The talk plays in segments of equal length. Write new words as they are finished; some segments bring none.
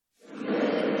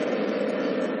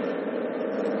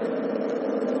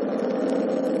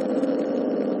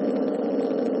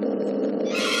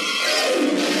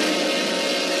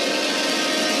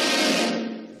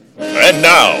And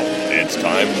now, it's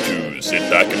time to sit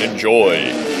back and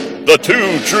enjoy the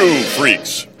Two True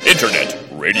Freaks Internet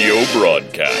Radio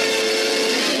Broadcast.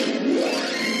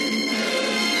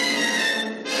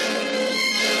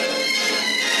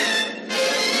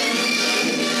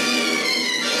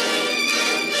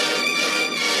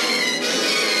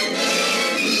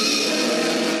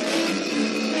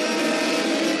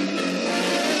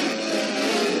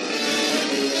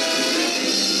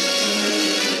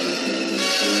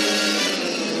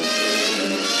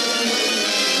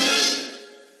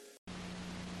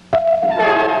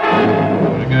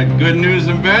 Good news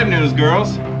and bad news,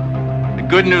 girls. The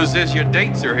good news is your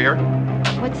dates are here.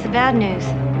 What's the bad news?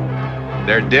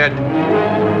 They're dead.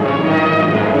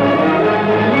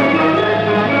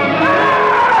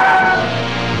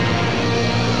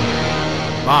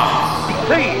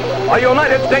 See, a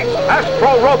United States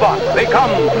Astro Robot become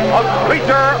a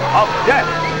creature of death.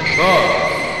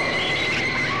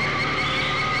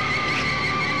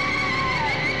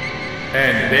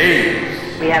 And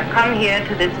Dave. We have come here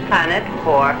to this planet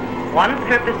for one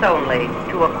purpose only,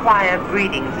 to acquire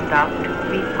breeding stock to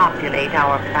repopulate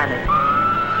our planet.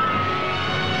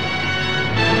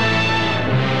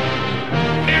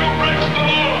 He who breaks the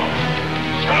law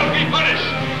shall be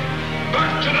punished.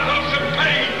 Back to the house of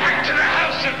pain. Back to the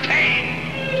house of pain.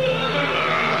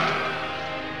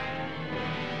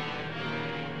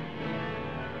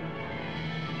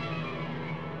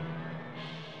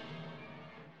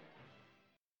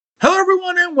 Hello,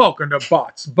 everyone, and welcome to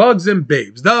Bots, Bugs, and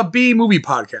Babes, the B movie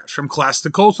podcast. From class to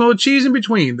Colts, no cheese in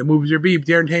between. The movies are B, but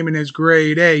the entertainment is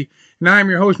grade A. And I'm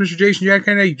your host, Mr. Jason Jack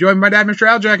Kennedy, joined by my dad, Mr.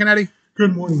 Al Jack Kennedy.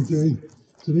 Good morning, Jay.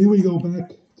 Today we go back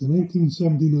to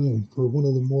 1979 for one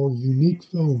of the more unique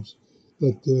films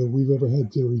that we've ever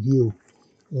had to review.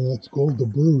 It's called The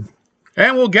Brood.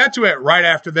 And we'll get to it right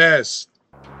after this.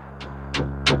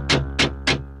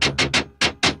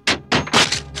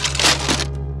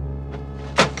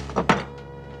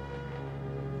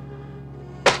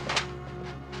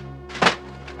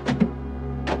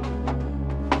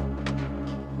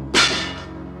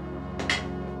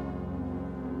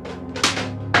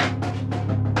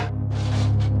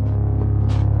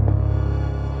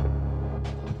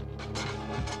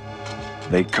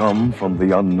 They come from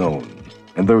the unknown,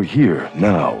 and they're here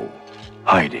now,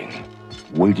 hiding,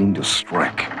 waiting to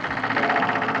strike.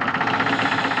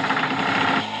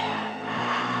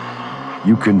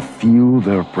 You can feel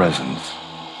their presence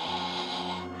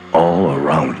all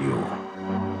around you.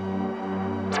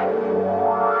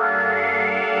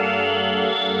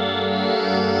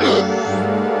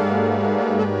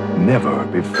 Never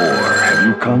before have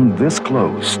you come this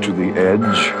close to the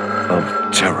edge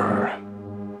of terror.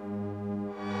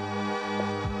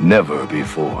 Never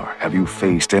before have you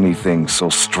faced anything so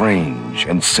strange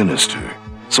and sinister,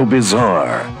 so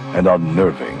bizarre and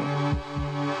unnerving.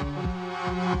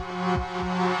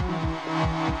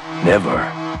 Never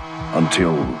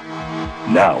until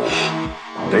now.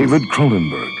 David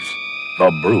Cronenberg's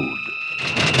The Brood.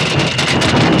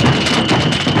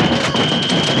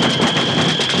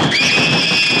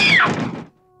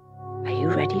 Are you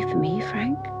ready for me,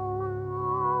 Frank?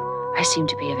 I seem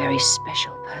to be a very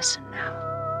special person now.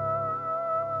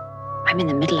 I'm in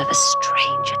the middle of a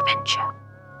strange adventure.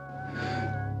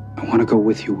 I want to go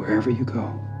with you wherever you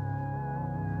go.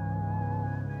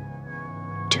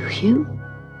 Do you?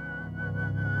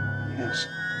 Yes.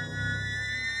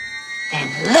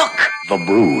 Then look! The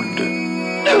Brood.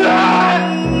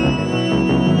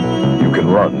 You can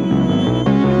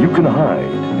run. You can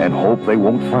hide and hope they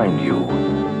won't find you.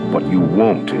 But you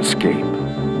won't escape.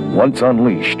 Once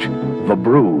unleashed, The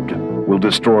Brood will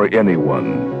destroy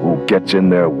anyone who gets in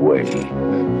their way.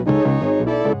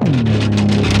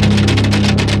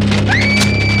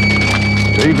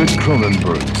 David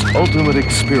Cronenberg's ultimate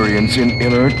experience in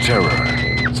inner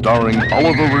terror, starring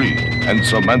Oliver Reed and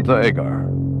Samantha Eggar.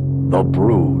 The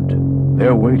Brood.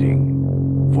 They're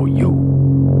waiting for you.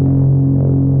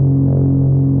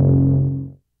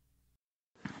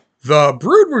 The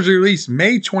Brood was released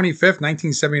May 25th,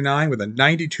 1979, with a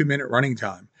 92-minute running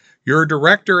time. Your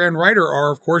director and writer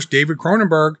are, of course, David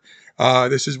Cronenberg.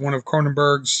 This is one of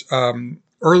Cronenberg's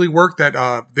early work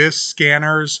that this,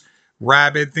 Scanners,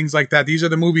 Rabid, things like that. These are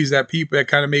the movies that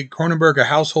kind of made Cronenberg a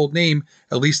household name,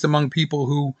 at least among people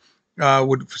who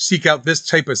would seek out this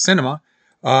type of cinema.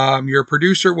 Your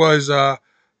producer was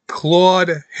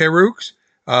Claude Heroux.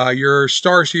 Your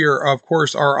stars here, of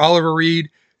course, are Oliver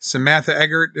Reed, Samantha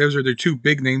Eggert. Those are their two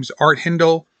big names. Art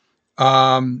Hindle,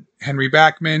 Henry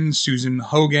Backman, Susan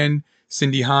Hogan,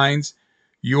 Cindy Hines.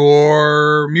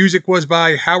 Your music was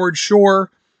by Howard Shore.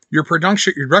 Your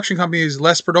production company is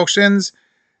Les Productions.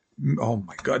 Oh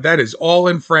my God, that is all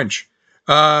in French.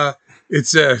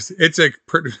 It's a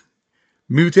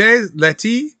Mute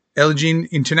Leti Elgin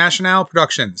International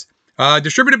Productions.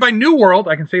 Distributed by New World,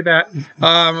 I can say that.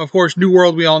 Of course, New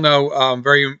World, we all know,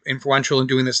 very influential in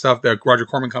doing this stuff, the Roger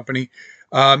Corman company.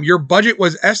 Your budget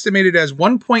was estimated as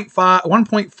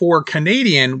 1.4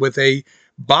 Canadian with a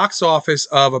box office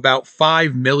of about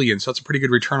 5 million. So that's a pretty good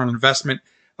return on investment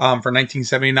for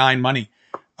 1979 money.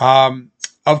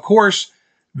 Of course,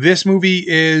 this movie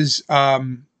is,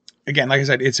 again, like I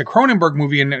said, it's a Cronenberg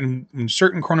movie, and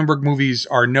certain Cronenberg movies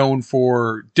are known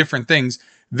for different things.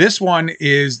 This one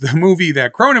is the movie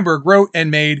that Cronenberg wrote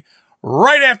and made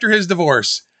right after his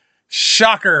divorce.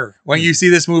 Shocker when you see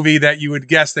this movie that you would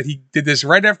guess that he did this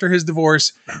right after his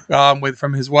divorce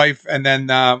from his wife, and then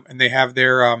and they have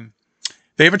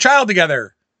they have a child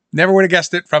together. Never would have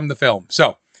guessed it from the film.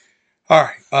 So, all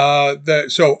right.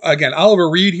 So again, Oliver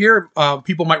Reed here.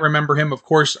 People might remember him, of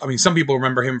course. I mean, some people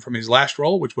remember him from his last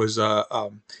role, which was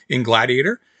in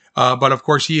Gladiator. But of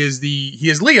course, he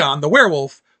is Leon, the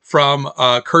werewolf from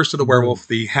Curse of the Werewolf,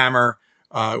 the Hammer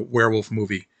werewolf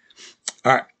movie.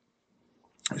 All right.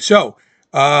 So,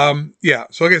 yeah.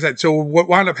 So like I said, so what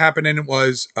wound up happening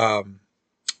was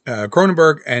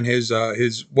Cronenberg and his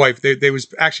wife, they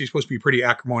was actually supposed to be pretty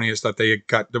acrimonious that they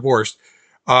got divorced.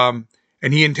 And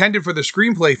he intended for the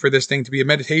screenplay for this thing to be a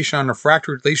meditation on a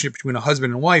fractured relationship between a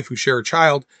husband and wife who share a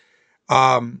child.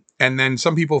 And then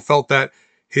some people felt that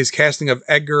his casting of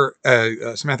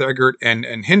Samantha Eggert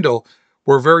and Hindle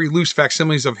were very loose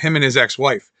facsimiles of him and his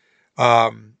ex-wife.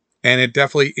 And it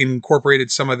definitely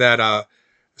incorporated some of that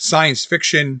science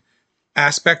fiction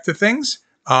aspect to things.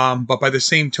 But by the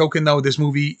same token, though, this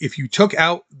movie, if you took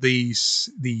out the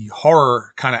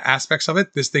horror kind of aspects of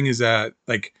it, this thing is a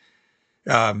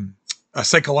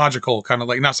psychological kind of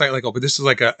like, not psychological, but this is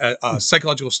like a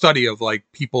psychological study of like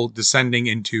people descending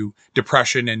into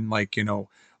depression and like,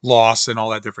 loss and all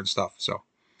that different stuff. So,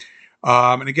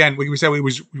 and again, we said it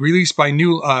was released by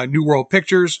New World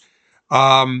Pictures.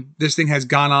 This thing has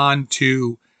gone on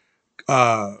to,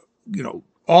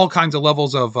 all kinds of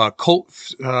levels of cult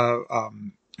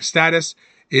status.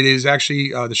 It is actually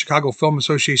the Chicago Film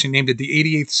Association named it the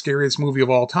 88th scariest movie of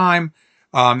all time.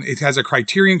 It has a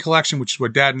Criterion collection, which is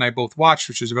what Dad and I both watched,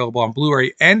 which is available on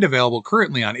Blu-ray and available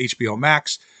currently on HBO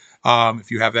Max.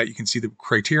 If you have that, you can see the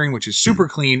Criterion, which is super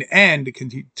clean and it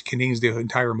contains the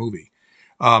entire movie,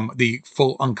 the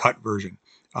full uncut version.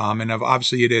 And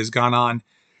obviously it has gone on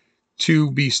to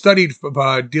be studied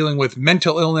dealing with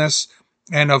mental illness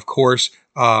and, of course,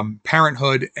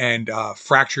 parenthood and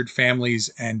fractured families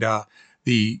and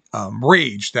the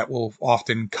rage that will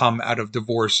often come out of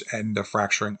divorce and the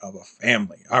fracturing of a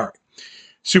family. All right.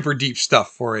 Super deep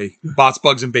stuff for a Bots,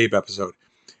 Bugs, and Babe episode.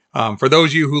 For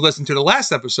those of you who listened to the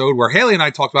last episode where Haley and I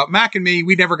talked about Mac and me,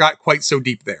 we never got quite so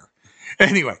deep there.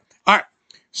 Anyway. All right.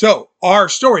 So our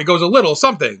story goes a little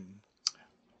something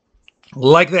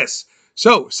like this.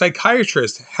 So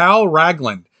psychiatrist Hal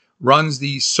Ragland runs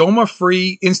the Soma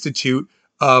Free Institute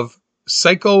of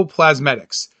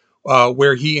Psychoplasmatics,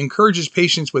 where he encourages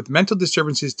patients with mental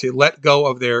disturbances to let go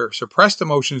of their suppressed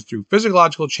emotions through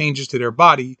physiological changes to their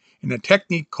body in a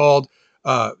technique called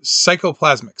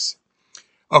psychoplasmics.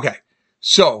 Okay,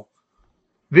 so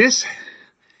this,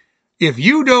 if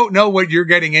you don't know what you're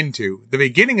getting into, the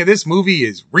beginning of this movie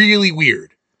is really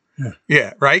weird.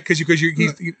 Yeah, right? Because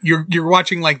you're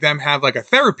watching like them have like a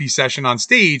therapy session on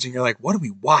stage and you're like, what are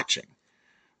we watching?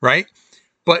 Right?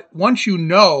 But once you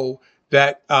know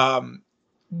that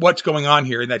what's going on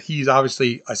here and that he's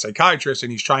obviously a psychiatrist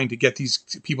and he's trying to get these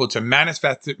people to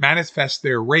manifest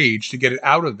their rage to get it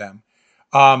out of them,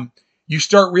 you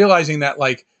start realizing that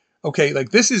like, okay,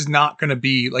 like this is not going to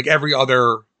be like every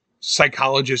other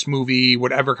psychologist movie,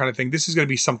 whatever kind of thing. This is going to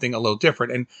be something a little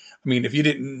different. And I mean, if you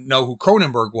didn't know who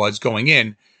Cronenberg was going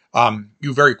in,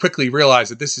 you very quickly realize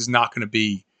that this is not going to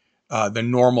be the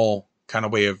normal kind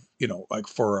of way of, like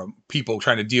for people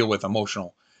trying to deal with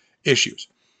emotional issues.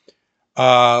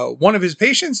 One of his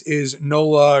patients is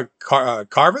Nola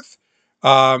Carveth,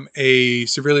 a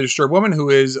severely disturbed woman who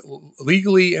is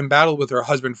legally embattled with her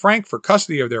husband Frank for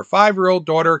custody of their 5-year-old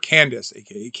daughter Candace,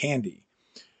 aka Candy.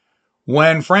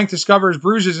 When Frank discovers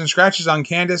bruises and scratches on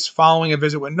Candace following a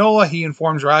visit with Nola, he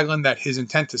informs Raglan that his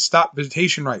intent to stop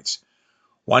visitation rights.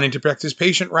 Wanting to protect his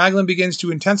patient, Raglan begins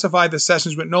to intensify the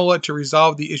sessions with Nola to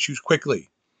resolve the issues quickly.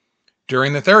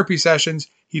 During the therapy sessions,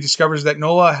 he discovers that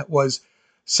Nola was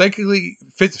physically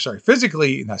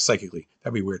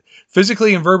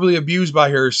and verbally abused by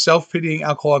her self-pitying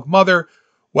alcoholic mother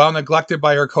while neglected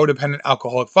by her codependent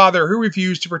alcoholic father who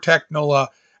refused to protect Nola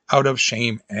out of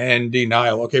shame and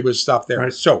denial. Okay, we'll stop there.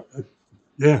 Right. So,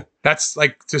 Yeah. That's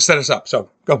like to set us up. So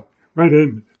go. Right,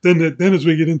 and then as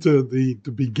we get into the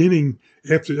beginning,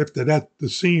 after that, the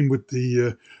scene with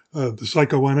the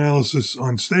psychoanalysis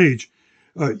on stage,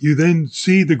 you then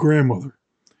see the grandmother.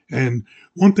 And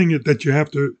one thing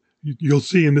that you'll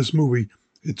see in this movie,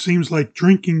 it seems like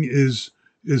drinking is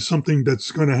something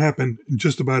that's going to happen in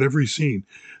just about every scene.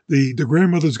 The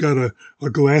grandmother's got a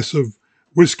glass of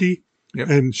whiskey, Yep.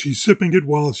 and she's sipping it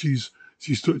while she's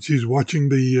watching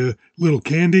the little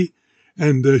Candy,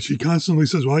 and she constantly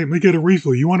says, "Well, let me get a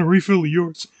refill. You want a refill of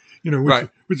yours? You know, Right.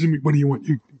 what do you want?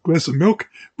 You glass of milk?"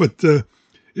 But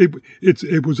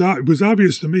it was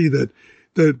obvious to me that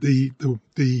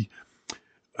the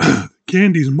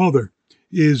Candy's mother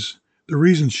is the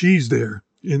reason she's there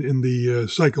in the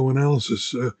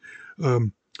psychoanalysis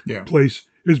place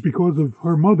is because of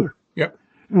her mother. Yep.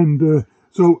 And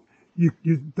so you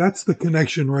that's the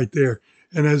connection right there.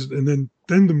 And then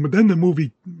the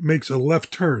movie makes a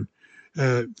left turn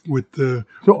with the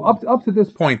So up to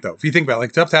this point, though, if you think about it,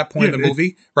 like up to that point in the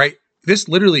movie, right? This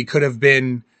literally could have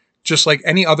been just like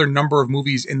any other number of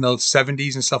movies in the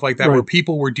 70s and stuff like that, where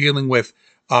people were dealing with,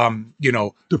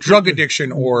 drug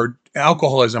addiction or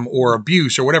alcoholism or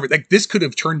abuse or whatever. Like this could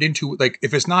have turned into, like,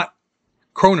 if it's not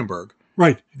Cronenberg,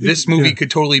 right? This movie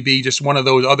could totally be just one of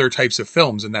those other types of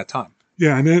films in that time.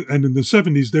 Yeah, and in the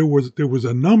 70s there was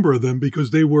a number of them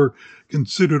because they were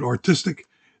considered artistic.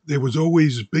 There was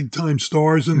always big time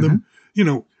stars in them,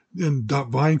 and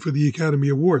vying for the Academy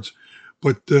Awards.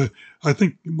 But I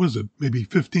think maybe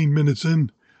 15 minutes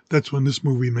in, that's when this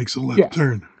movie makes a left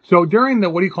turn. So during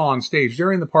the on stage,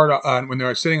 during the part when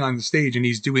they're sitting on the stage and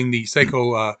he's doing the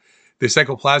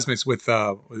psychoplasmics with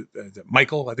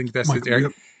Michael, I think that's it there.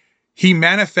 Yep. He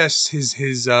manifests his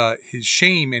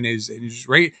shame and his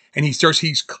rage, and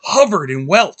he's covered in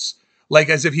welts, like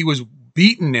as if he was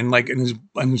beaten and like and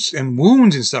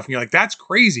wounds and stuff. And you're like, that's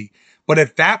crazy. But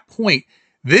at that point,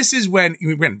 this is when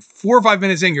 4 or 5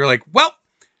 minutes in, you're like, well,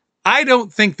 I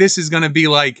don't think this is going to be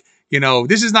like,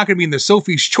 this is not going to be in the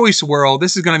Sophie's Choice world.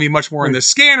 This is going to be much more in the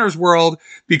Scanners world,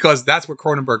 because that's what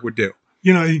Cronenberg would do.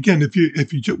 Again,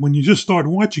 when you just start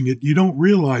watching it, you don't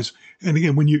realize. And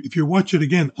again, if you watch it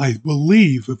again, I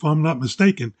believe, if I'm not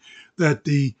mistaken, that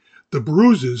the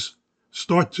bruises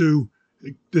start to,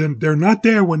 they're not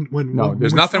there when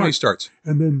there's nothing when he starts.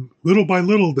 And then little by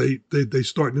little they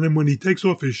start. And then when he takes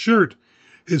off his shirt,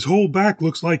 his whole back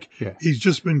looks like he's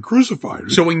just been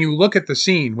crucified. So when you look at the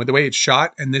scene with the way it's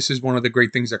shot, and this is one of the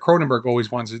great things that Cronenberg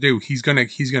always wants to do, he's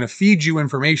gonna feed you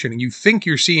information, and you think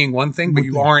you're seeing one thing, but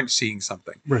you aren't seeing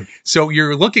something. Right. So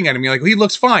you're looking at him, you're like, well, he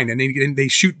looks fine, and then they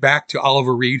shoot back to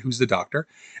Oliver Reed, who's the doctor,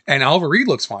 and Oliver Reed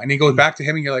looks fine. And he goes back to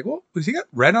him, and you're like, well, does he got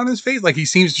red on his face? Like he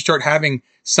seems to start having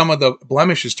some of the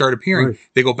blemishes start appearing. Right.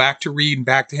 They go back to Reed and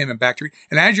back to him and back to Reed,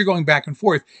 and as you're going back and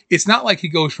forth, it's not like he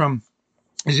goes from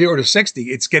 0 to 60,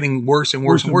 it's getting worse and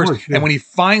worse and worse. Yeah. And when he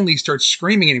finally starts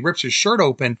screaming and he rips his shirt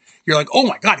open, you're like, oh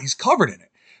my God, he's covered in it.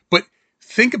 But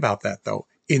think about that though.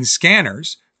 In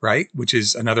Scanners, right, which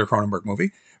is another Cronenberg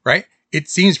movie, right, it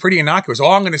seems pretty innocuous.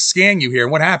 Oh, I'm going to scan you here.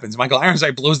 And what happens? Michael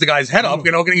Ironside blows the guy's head off.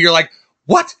 You're like,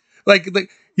 what? Like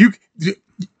you.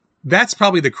 That's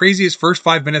probably the craziest first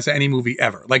 5 minutes of any movie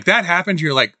ever. Like that happens.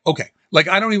 You're like, okay. Like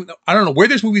I don't know where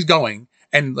this movie's going.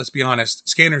 And let's be honest,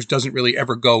 Scanners doesn't really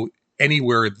ever go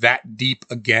anywhere that deep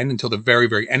again until the very,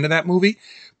 very end of that movie.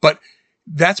 But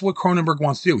that's what Cronenberg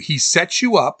wants to do. He sets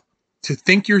you up to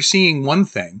think you're seeing one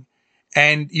thing,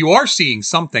 and you are seeing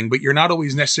something, but you're not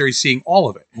always necessarily seeing all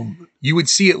of it. You would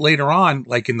see it later on,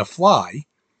 like in The Fly,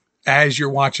 as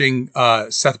you're watching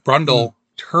Seth Brundle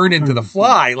turn into The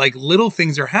Fly, like little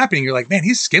things are happening. You're like, man,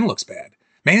 his skin looks bad.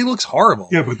 Man, he looks horrible.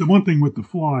 Yeah, but the one thing with The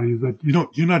Fly is that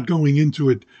you're not going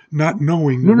into it not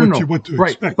knowing what to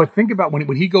expect. But think about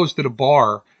when he goes to the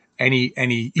bar and he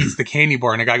eats the candy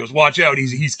bar, and the guy goes, watch out,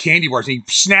 he's candy bars, and he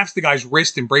snaps the guy's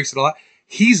wrist and breaks it a lot.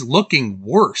 He's looking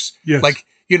worse. Yes. Like,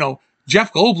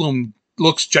 Jeff Goldblum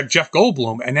looks Jeff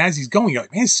Goldblum, and as he's going, you're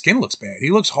like, man, his skin looks bad. He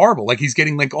looks horrible. Like he's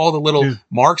getting like all the little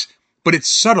marks, but it's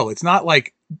subtle. It's not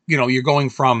like, you're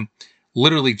going from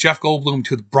literally Jeff Goldblum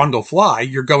to the Brundle Fly.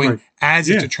 You're going as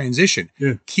it's a transition.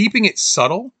 Yeah. Keeping it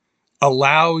subtle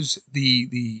allows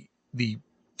the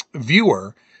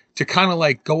viewer to kind of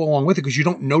like go along with it because you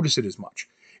don't notice it as much.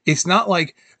 It's not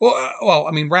like, well,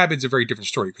 I mean, Rabid's a very different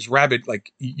story because Rabid,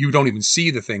 like, you don't even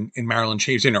see the thing in Marilyn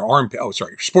Chaves in her armpit. Oh,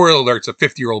 sorry. Spoiler alert, it's a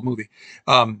 50-year-old movie.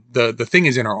 The thing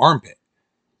is in her armpit.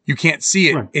 You can't see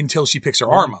it until she picks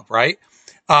her arm up, right?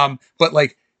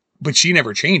 But she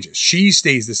never changes. She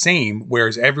stays the same,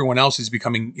 whereas everyone else is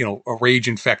becoming, a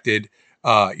rage-infected,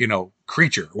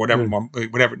 creature, whatever.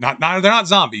 Not they're not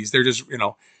zombies. They're just,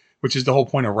 which is the whole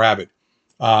point of Rabid.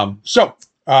 So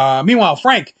Meanwhile,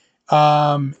 Frank,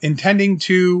 intending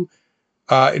to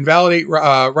invalidate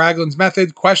Raglan's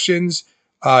method, questions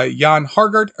Jan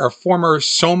Hargert, a former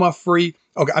Soma-free.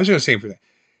 Okay, I was going to say for that.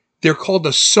 They're called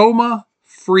the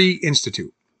Soma-Free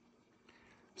Institute.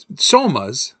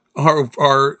 Somas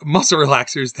are muscle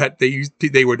relaxers that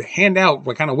they would hand out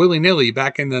like kind of willy-nilly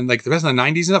back in the rest of the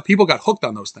 90s and stuff. People got hooked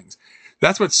on those things.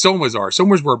 That's what Somas are.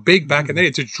 Somas were big back in the day.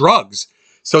 It's drugs.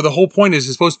 So the whole point is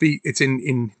it's supposed to be, it's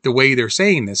in the way they're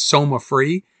saying this,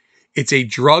 Soma-free. It's a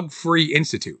drug-free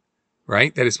institute,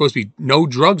 right? That is supposed to be no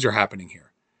drugs are happening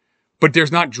here. But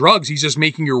there's not drugs. He's just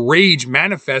making your rage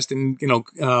manifest and,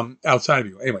 outside of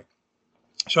you. Anyway,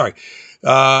 sorry.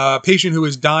 Patient who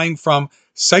is dying from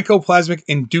psychoplasmic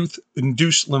induced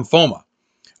lymphoma.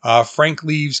 Frank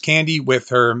leaves Candy with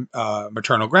her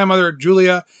maternal grandmother,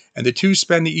 Julia, and the two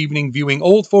spend the evening viewing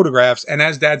old photographs and,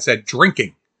 as Dad said,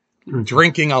 drinking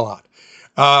a lot.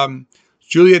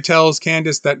 Julia tells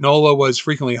Candace that Nola was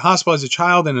frequently hospitalized as a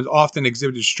child and has often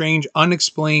exhibited strange,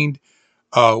 unexplained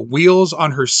wheals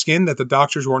on her skin that the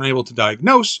doctors weren't able to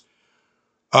diagnose.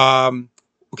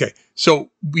 Okay, so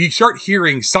we start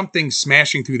hearing something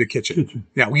smashing through the kitchen.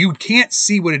 Now, you can't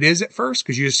see what it is at first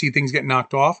because you just see things get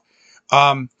knocked off.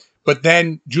 But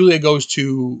then Julia goes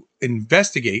to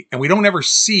investigate, and we don't ever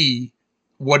see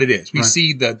what it is. We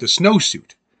see the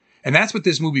snowsuit. And that's what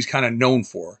this movie's kind of known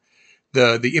for.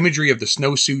 The imagery of the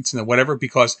snowsuits and the whatever,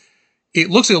 because it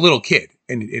looks like a little kid,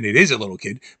 and it is a little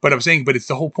kid. But I'm saying, but it's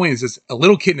the whole point is it's a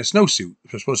little kid in a snowsuit.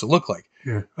 It's supposed to look like.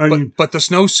 Yeah. But the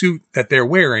snowsuit that they're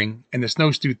wearing and the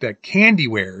snowsuit that Candy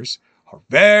wears are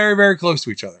very, very close to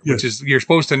each other, which is, you're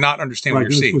supposed to not understand what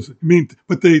you're seeing.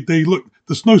 But they look,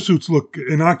 the snowsuits look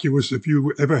innocuous if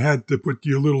you ever had to put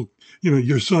your little,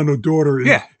 your son or daughter in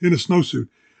a snowsuit.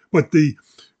 But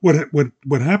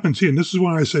what happens here, and this is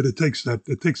why I said it takes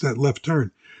that left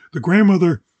turn. The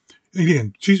grandmother,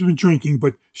 again, she's been drinking,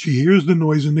 but she hears the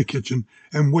noise in the kitchen,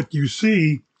 and what you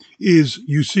see is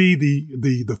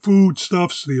the food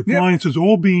stuffs, the appliances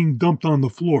all being dumped on the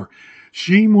floor.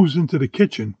 She moves into the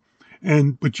kitchen,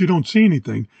 but you don't see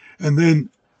anything, and then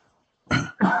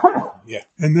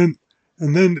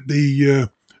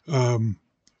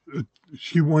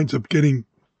she winds up getting.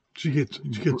 She gets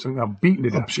beaten to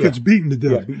death. She gets beaten to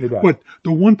death. But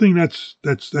the one thing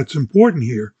that's important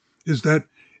here is that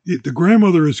the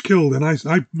grandmother is killed, and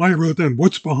I wrote down,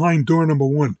 what's behind door number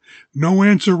 1? No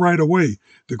answer right away.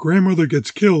 The grandmother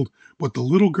gets killed, but the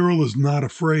little girl is not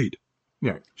afraid.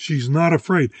 Yeah, she's not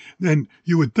afraid. And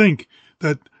you would think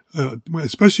that,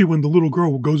 especially when the little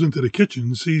girl goes into the kitchen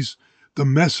and sees the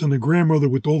mess and the grandmother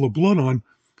with all the blood on,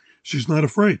 she's not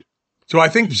afraid. So I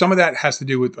think some of that has to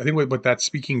do with, what that's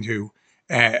speaking to,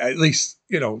 at least,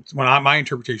 my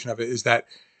interpretation of it is that,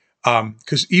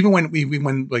 because even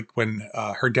when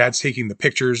her dad's taking the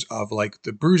pictures of like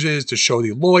the bruises to show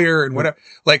the lawyer and whatever,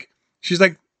 like, she's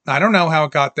like, I don't know how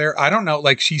it got there. I don't know.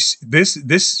 Like she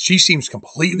seems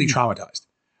completely traumatized.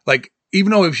 Like,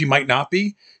 even though she might not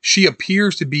be, she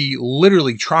appears to be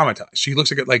literally traumatized. She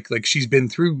looks like she's been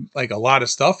through like a lot of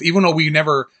stuff, even though we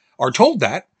never are told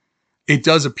that. It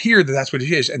does appear that that's what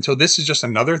it is. And so this is just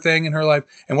another thing in her life.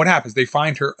 And what happens? They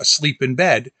find her asleep in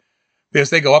bed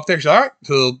because they go up there. She's all right.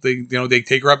 So they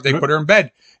take her up, they put her in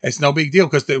bed. It's no big deal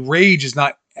because the rage is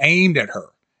not aimed at her.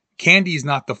 Candy is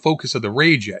not the focus of the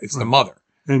rage yet. It's the mother.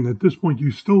 And at this point,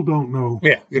 you still don't know.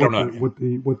 Yeah, you don't know what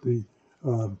the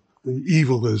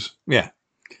evil is. Yeah.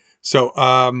 So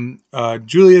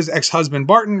Julia's ex-husband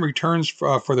Barton returns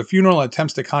for the funeral and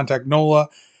attempts to contact Nola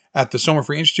at the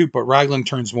Soma-Free Institute, but Raglan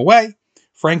turns him away.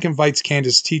 Frank invites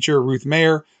Candace's teacher, Ruth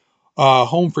Mayer,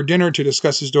 home for dinner to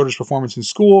discuss his daughter's performance in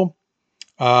school.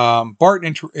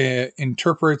 Barton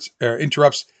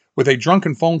interrupts with a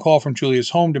drunken phone call from Julia's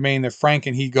home, demanding that Frank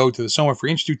and he go to the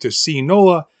Soma-Free Institute to see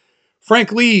Nola.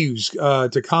 Frank leaves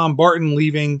to calm Barton,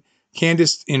 leaving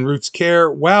Candace in Ruth's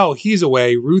care. While he's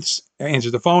away, Ruth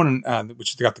answers the phone,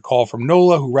 which got the call from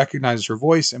Nola, who recognizes her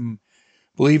voice and,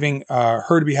 believing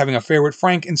her to be having an affair with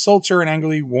Frank, insults her and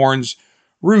angrily warns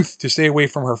Ruth to stay away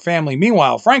from her family.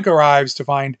 Meanwhile, Frank arrives to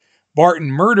find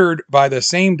Barton murdered by the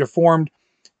same deformed,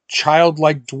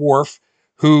 childlike dwarf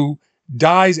who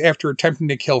dies after attempting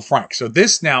to kill Frank. So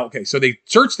so they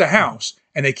search the house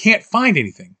and they can't find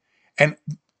anything. And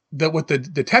what the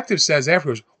detective says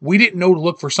afterwards, we didn't know to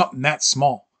look for something that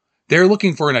small. They're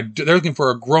looking for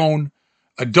a grown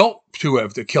adult to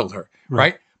have killed her,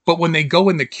 right? But when they go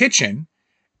in the kitchen,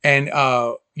 and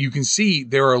you can see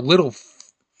there are little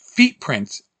feet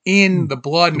prints in the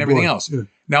blood and everything else. Yeah.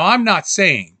 Now, I'm not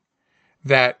saying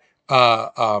that,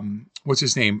 what's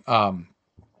his name? I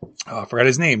forgot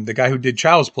his name. The guy who did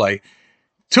Child's Play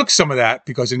took some of that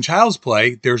because in Child's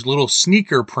Play, there's little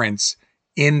sneaker prints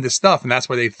in the stuff. And that's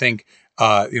why they think,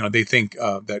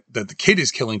 that the kid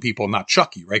is killing people, not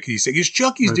Chucky, right? Because you say,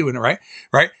 Chucky's doing it, right?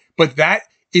 Right. But that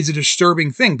is a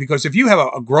disturbing thing because if you have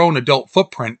a grown adult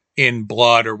footprint in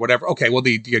blood or whatever, okay, well,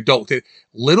 the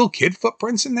little kid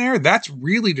footprints in there, that's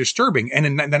really disturbing. And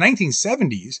in the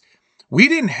 1970s, we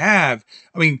didn't have,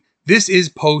 this is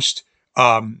post,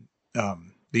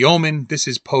 The Omen, this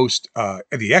is post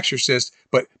The Exorcist,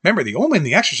 but remember, The Omen and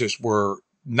The Exorcist were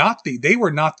not the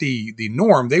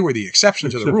norm, they were the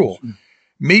exception to the rule.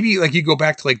 Maybe like you go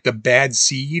back to like The Bad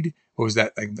Seed, what was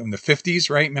that, like in the 50s,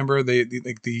 right? Remember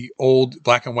the old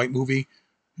black and white movie?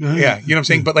 Yeah, you know what I'm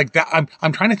saying? Yeah. But like that,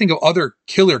 I'm trying to think of other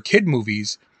killer kid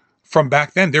movies from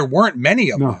back then. There weren't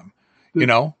many of them, you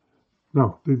know?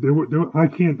 No, there were, I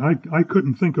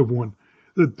couldn't think of one.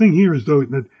 The thing here is though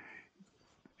that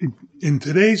in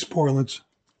today's parlance,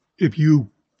 if you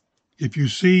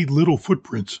see little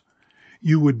footprints,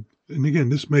 you would, and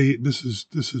again, it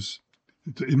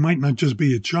might not just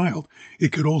be a child.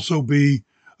 It could also be,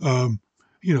 a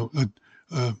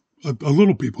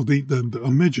little people,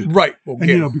 a midget, right? Well,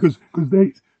 and because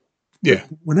they. Yeah.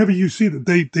 Whenever you see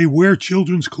that they wear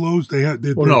children's clothes,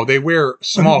 they wear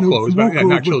small clothes, but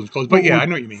not children's clothes. But yeah, I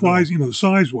know what you mean.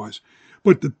 Size wise.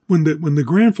 But when the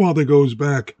grandfather goes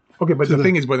back. Okay, but the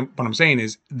thing is, what I'm saying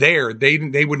is,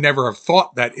 they would never have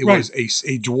thought that it was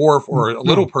a dwarf or a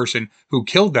little person who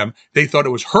killed them. They thought it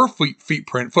was her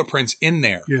footprints in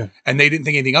there, and they didn't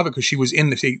think anything of it because she was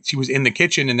in the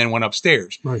kitchen and then went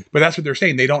upstairs. Right. But that's what they're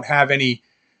saying. They don't have any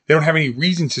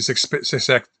reason to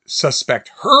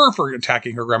suspect her for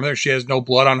attacking her grandmother. She has no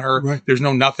blood on her. Right. There's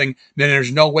no nothing. Then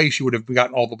there's no way she would have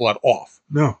gotten all the blood off.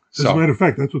 No, as a matter of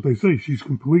fact, that's what they say. She's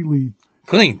completely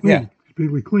clean. Yeah,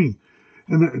 completely clean.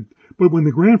 But when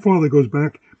the grandfather goes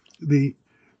back,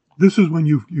 this is when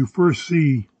you first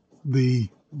see the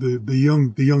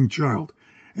young child,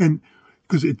 and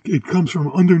because it comes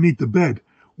from underneath the bed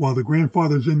while the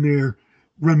grandfather's in there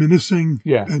reminiscing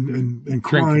and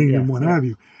crying and what have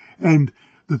you. And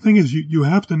the thing is, you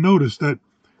have to notice that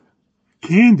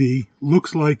Candy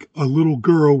looks like a little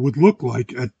girl would look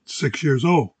like at 6 years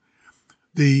old.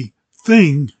 The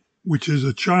Thing, which is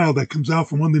a child that comes out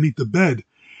from underneath the bed,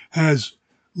 has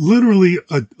literally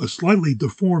a slightly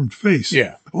deformed face.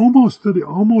 Yeah. Almost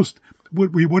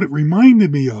what it reminded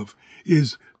me of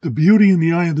is the Beauty in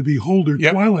the Eye of the Beholder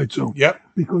Twilight Zone. Yep.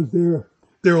 Because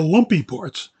they're lumpy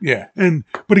parts. Yeah.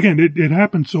 But again, it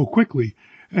happened so quickly.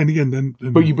 And again,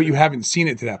 but you haven't seen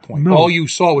it to that point. No. All you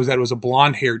saw was that it was a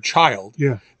blonde-haired child.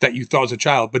 Yeah. That you thought was a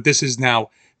child, but this is now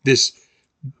this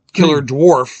killer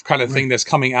dwarf kind of thing that's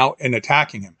coming out and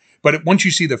attacking him. But once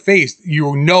you see the face,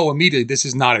 you know immediately this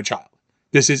is not a child.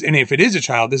 And if it is a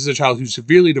child, this is a child who's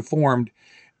severely deformed,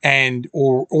 and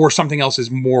or something else is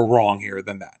more wrong here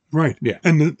than that. Right. Yeah.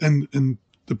 And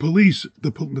the police,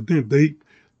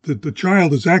 the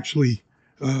child is actually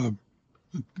I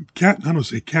don't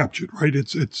say captured, right?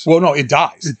 It's well, no, it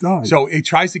dies. It dies. So it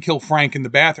tries to kill Frank in the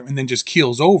bathroom and then just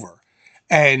keels over,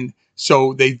 and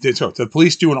so the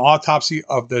police do an autopsy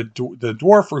of the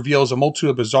dwarf, reveals a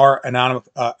multitude of bizarre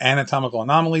anatomical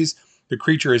anomalies. The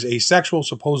creature is asexual,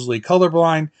 supposedly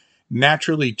colorblind,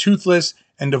 naturally toothless,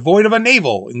 and devoid of a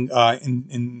navel,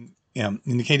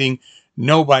 indicating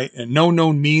no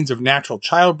known means of natural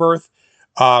childbirth.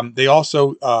 They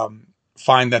also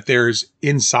find that there's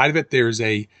inside of it there's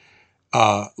a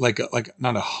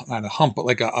not a hump, but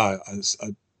like a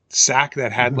sack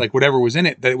that had like whatever was in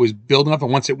it that it was building up,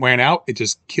 and once it ran out, it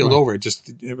just keeled over. It just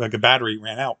like a battery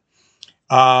ran out.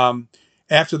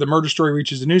 After the murder story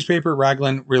reaches the newspaper,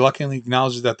 Raglan reluctantly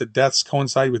acknowledges that the deaths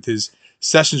coincide with his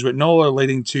sessions with Nola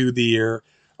relating to their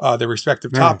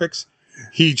respective topics.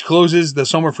 He closes the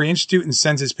Soma Free Institute and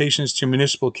sends his patients to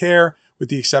municipal care, with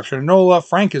the exception of Nola.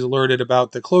 Frank is alerted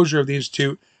about the closure of the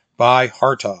institute by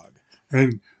Hartog.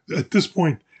 And at this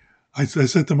point, I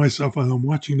said to myself, I'm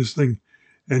watching this thing,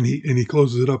 and he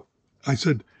closes it up. I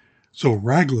said, so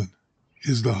Raglan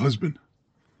is the husband?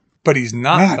 But he's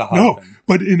not the husband. No,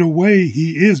 but in a way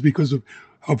he is because of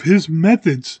his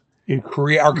methods.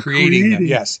 Creating them,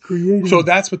 yes. So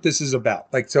that's what this is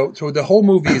about. Like, so the whole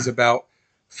movie is about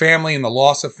family and the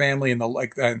loss of family and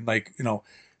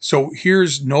so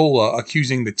here's Nola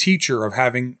accusing the teacher of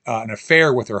having an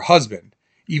affair with her husband,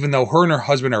 even though her and her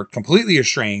husband are completely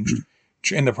estranged,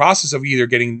 in the process of either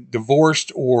getting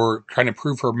divorced or trying to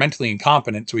prove her mentally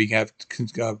incompetent so he can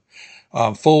have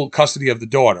full custody of the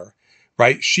daughter.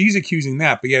 Right? She's accusing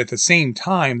that, but yet at the same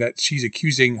time that she's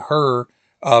accusing her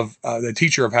of the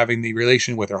teacher of having the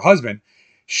relation with her husband,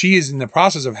 she is in the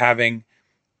process of having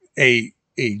a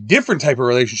different type of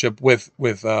relationship with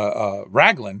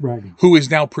Raglan, who is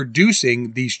now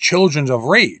producing these children of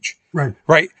rage. Right.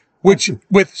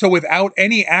 Without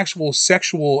any actual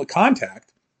sexual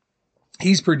contact,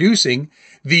 he's producing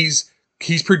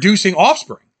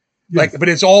offspring. Yes. But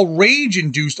it's all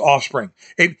rage-induced offspring.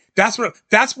 And that's where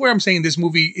I'm saying this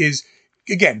movie is,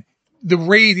 again, the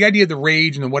idea of the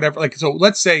rage and the whatever. Like, so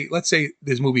let's say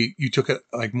this movie, you took it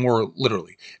like more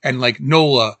literally, and like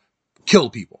Nola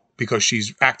killed people because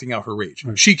she's acting out her rage.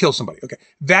 Right. She kills somebody. Okay.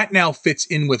 That now fits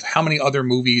in with how many other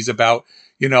movies about,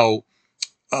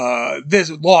 this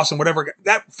loss and whatever.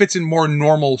 That fits in more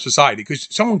normal society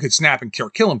because someone could snap and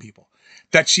start killing people.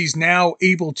 That she's now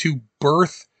able to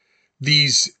birth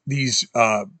these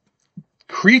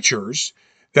creatures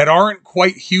that aren't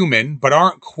quite human, but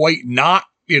aren't quite not,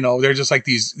 they're just like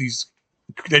these,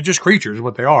 they're just creatures,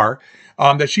 what they are,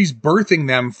 that she's birthing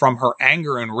them from her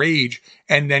anger and rage.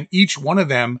 And then each one of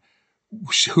them,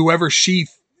 whoever she,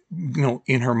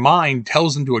 in her mind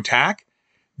tells them to attack,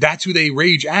 that's who they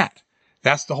rage at.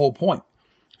 That's the whole point.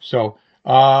 So,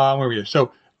 where were we?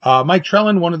 So, Mike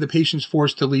Trellin, one of the patients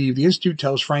forced to leave the institute,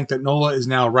 tells Frank that Nola is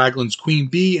now Raglan's queen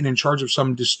bee and in charge of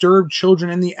some disturbed children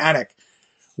in the attic.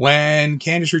 When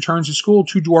Candace returns to school,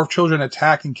 2 dwarf children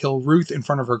attack and kill Ruth in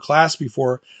front of her class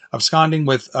before absconding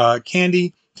with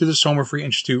Candy to the Soma Free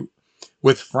Institute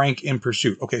with Frank in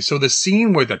pursuit. Okay, so the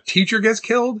scene where the teacher gets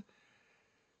killed,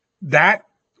 that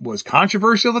was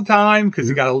controversial at the time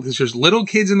because there's just little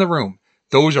kids in the room.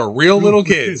 Those are real little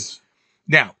kids.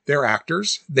 Now, they're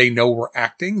actors. They know we're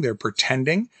acting. They're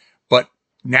pretending. But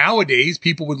nowadays,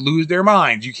 people would lose their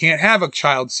minds. You can't have a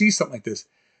child see something like this.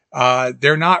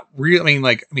 They're not real.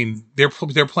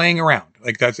 They're playing around.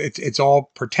 Like it's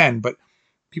all pretend. But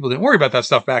people didn't worry about that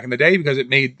stuff back in the day because it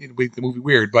made the movie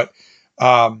weird. But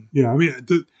that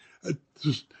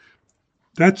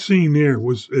scene there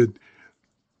was the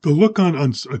look on.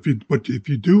 If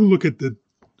you do look at the.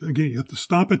 Again, you have to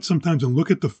stop it sometimes and look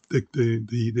at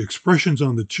the expressions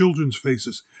on the children's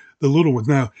faces, the little ones.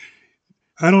 Now,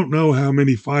 I don't know how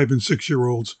many 5 and 6 year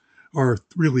olds are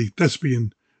really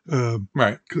thespian,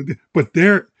 right? But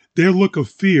their look of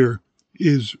fear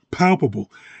is palpable,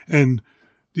 and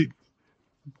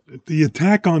the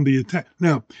attack on the attack.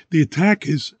 Now, the attack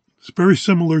is very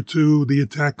similar to the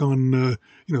attack on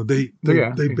they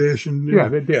bash and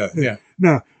yeah.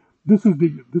 Now. This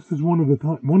is one of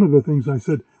the things I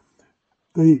said.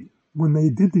 When they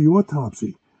did the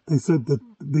autopsy, they said that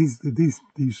these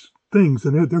things,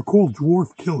 and they're called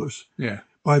dwarf killers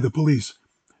by the police,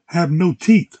 have no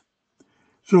teeth.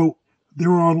 So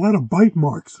there are a lot of bite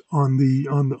marks on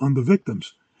the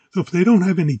victims. So if they don't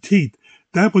have any teeth,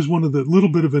 that was one of the little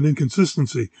bit of an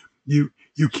inconsistency. You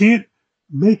can't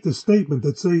make the statement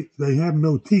that say they have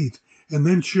no teeth and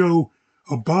then show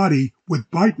a body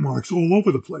with bite marks all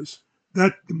over the place.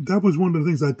 That was one of the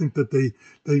things I think that they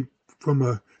from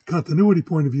a continuity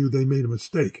point of view, they made a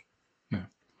mistake. Yeah.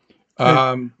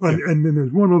 And then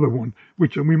there's one other one,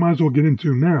 which we might as well get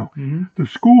into now. Mm-hmm. The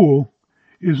school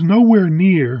is nowhere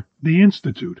near the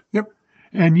institute. Yep.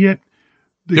 And yet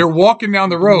they're walking down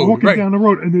the road. Down the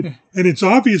road, and it's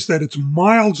obvious that it's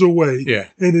miles away. Yeah.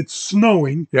 And it's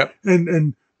snowing. Yep.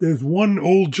 And there's one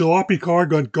old jalopy car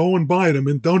going by them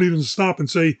and don't even stop and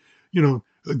say,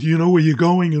 do you know where you're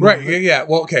going? And right. Yeah.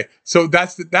 Well, okay. So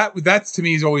that's to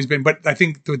me has always been, but I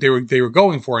think what they were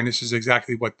going for, and this is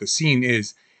exactly what the scene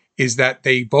is that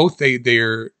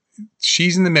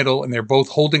she's in the middle and they're both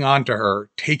holding on to her,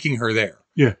 taking her there.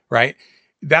 Yeah. Right.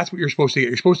 That's what you're supposed to get.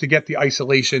 You're supposed to get the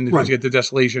isolation, you're supposed to get the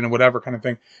desolation and whatever kind of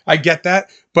thing. I get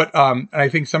that. But I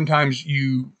think sometimes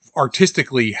you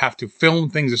artistically have to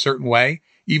film things a certain way,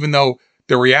 even though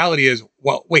the reality is,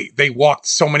 well, wait, they walked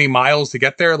so many miles to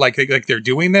get there. Like they're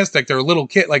doing this, like they're a little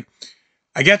kid. Like,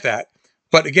 I get that.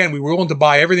 But again, we were willing to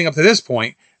buy everything up to this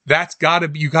point. That's for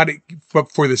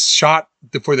the shot,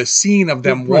 for the scene of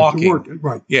them walking.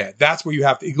 Right. Yeah. That's where you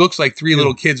have to, it looks like 3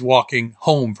 little kids walking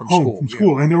home from school.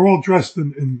 And they're all dressed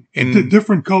in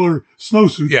different color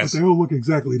snowsuits, yes. But they all look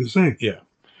exactly the same. Yeah.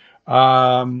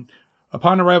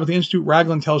 Upon arrival at the institute,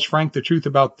 Raglan tells Frank the truth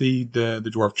about the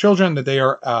dwarf children, that they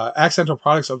are accidental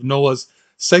products of Nola's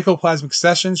psychoplasmic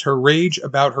sessions. Her rage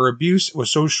about her abuse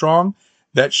was so strong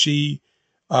that she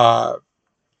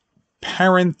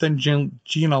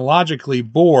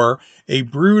parenthegenealogically bore a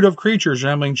brood of creatures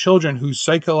resembling children who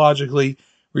psychologically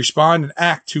respond and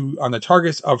act on the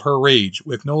targets of her rage,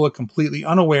 with Nola completely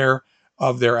unaware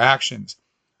of their actions.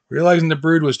 Realizing the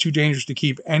brood was too dangerous to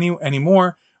keep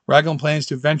anymore, Raglan plans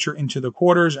to venture into the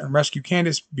quarters and rescue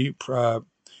Candace,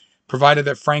 provided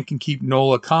that Frank can keep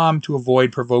Nola calm to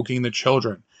avoid provoking the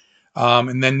children.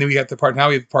 And then we have the part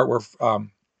where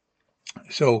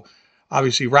So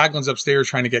obviously Raglan's upstairs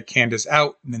trying to get Candace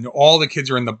out, and then all the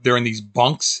kids are they're in these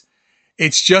bunks.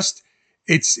 It's just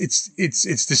it's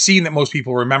the scene that most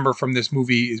people remember from this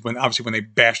movie is when they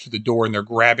bash through the door and they're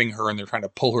grabbing her and they're trying to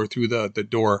pull her through the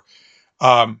door.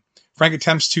 Frank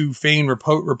attempts to feign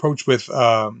reproach with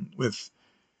long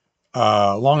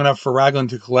enough for Raglan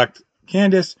to collect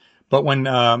Candace, but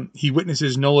when he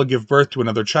witnesses Nola give birth to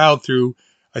another child through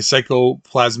a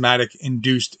psychoplasmatic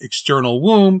induced external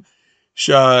womb,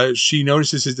 she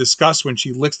notices his disgust when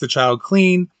she licks the child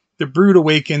clean. The Brood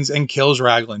awakens and kills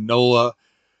Raglan. Nola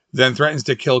then threatens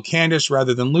to kill Candace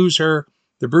rather than lose her.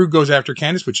 The Brood goes after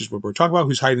Candace, which is what we're talking about,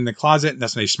 who's hiding in the closet, and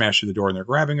that's when they smash through the door and they're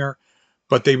grabbing her.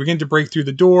 But they begin to break through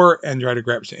the door and try to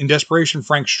grab her. In desperation,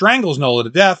 Frank strangles Nola to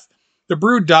death. The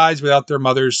Brood dies without their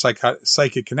mother's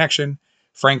psychic connection.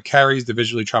 Frank carries the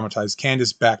visually traumatized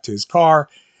Candace back to his car,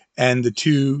 and the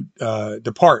two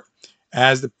depart.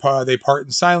 As they part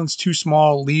in silence, two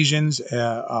small lesions,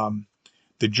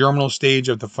 the germinal stage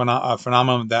of the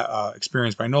phenomenon that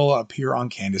experienced by Nola, appear on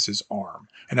Candace's arm,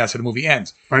 and that's how the movie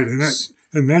ends. Right, and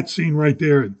that scene right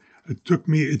there, it took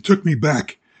me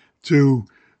back to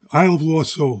Isle of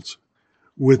Lost Souls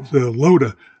with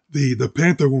Loda, the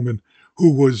Panther woman,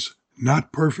 who was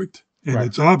not perfect, and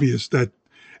It's obvious that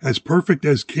as perfect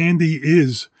as Candy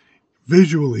is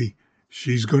visually,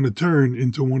 she's going to turn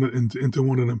into one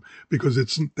of them, because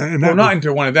it's not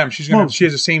into one of them. She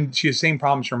has the same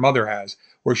problems her mother has,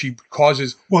 where she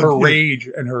causes her rage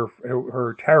and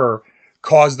her terror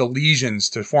cause the lesions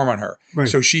to form on her. Right.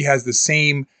 So she has the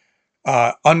same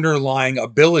underlying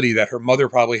ability that her mother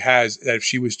probably has, that if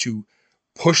she was to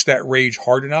push that rage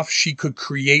hard enough, she could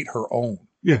create her own.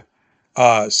 Yeah.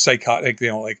 Psychotic,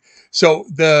 so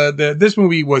this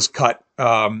movie was cut.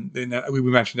 And we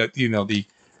mentioned that,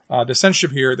 the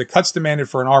censorship here, the cuts demanded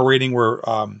for an R rating were,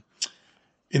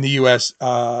 in the U.S.,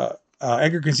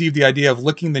 Edgar conceived the idea of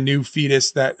licking the new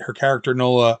fetus that her character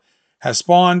Nola has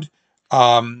spawned.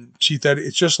 She said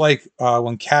it's just like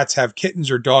when cats have kittens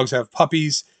or dogs have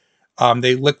puppies.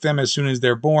 They lick them as soon as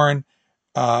they're born.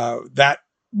 That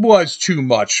was too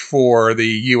much for the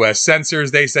U.S.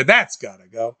 censors. They said that's gotta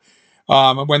go.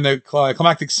 When the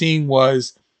climactic scene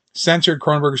was censored,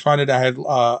 Cronenberg responded, "I had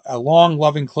a long,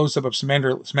 loving close-up of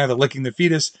Samantha licking the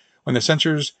fetus. When the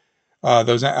censors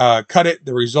cut it,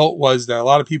 the result was that a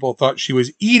lot of people thought she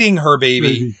was eating her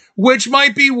baby, which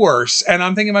might be worse." And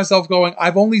I'm thinking to myself going,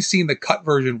 I've only seen the cut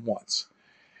version once,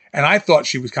 and I thought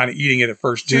she was kind of eating it at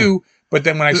first too. Yeah. But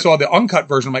then when I saw the uncut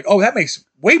version, I'm like, oh, that makes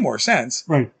way more sense.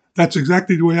 Right. That's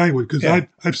exactly the way I would, because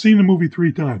I've seen the movie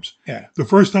 3 times. Yeah. The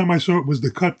first time I saw it was the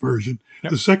cut version.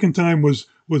 Yep. The second time was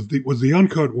the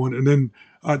uncut one, and then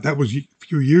that was a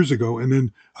few years ago, and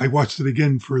then I watched it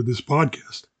again for this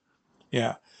podcast.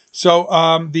 Yeah. So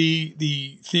the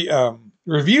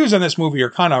reviews on this movie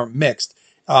are kind of mixed,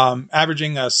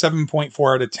 averaging a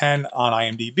 7.4 out of 10 on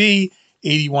IMDb,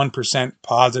 81%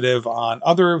 positive on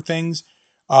other things.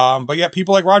 But yet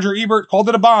people like Roger Ebert called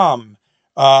it a bomb.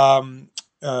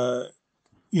 Leonard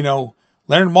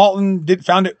Maltin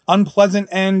found it unpleasant,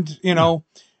 and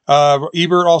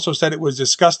Ebert also said it was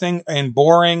disgusting and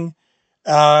boring.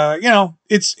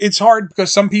 It's hard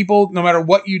because some people, no matter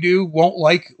what you do, won't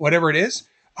like whatever it is.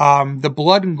 The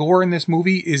blood and gore in this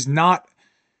movie is not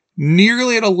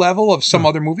nearly at a level of some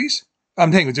other movies.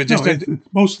 I'm saying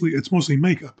it's mostly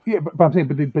makeup. Yeah, but I'm saying,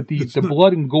 the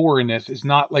blood and gore in this is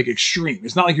not like extreme.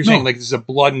 It's not like you're saying like this is a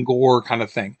blood and gore kind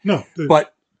of thing. No,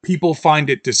 but people find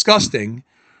it disgusting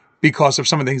because of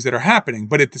some of the things that are happening.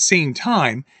 But at the same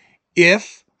time,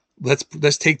 if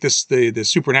let's take the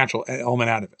supernatural element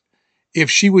out of it.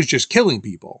 If she was just killing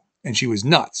people and she was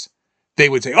nuts, they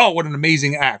would say, "Oh, what an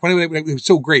amazing act! It was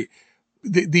so great."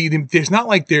 There's not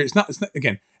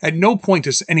again. At no point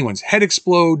does anyone's head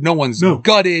explode. No one's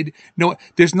gutted. No,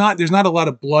 there's not a lot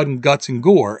of blood and guts and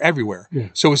gore everywhere. Yeah.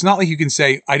 So it's not like you can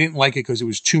say, I didn't like it because it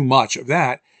was too much of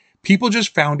that. People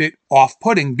just found it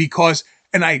off-putting because,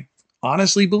 and I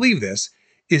honestly believe this,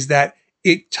 is that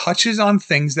it touches on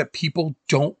things that people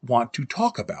don't want to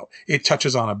talk about. It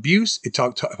touches on abuse. It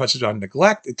touches on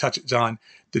neglect. It touches on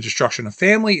the destruction of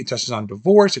family. It touches on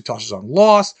divorce. It touches on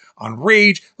loss, on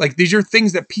rage. Like, these are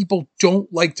things that people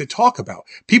don't like to talk about.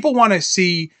 People want to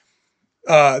see,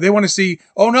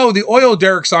 oh no, the oil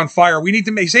derrick's on fire. We need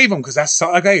to save them because that's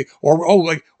okay.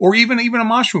 Or even a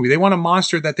monster movie. They want a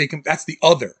monster that they can, that's the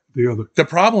other. The other. The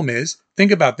problem is,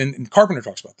 think about, and Carpenter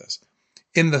talks about this,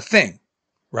 in The Thing,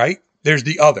 right? There's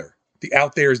the other. The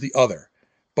out there is the other.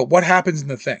 But what happens in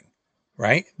The Thing,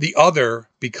 right? The other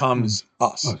becomes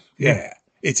us. Yeah.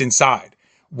 It's inside.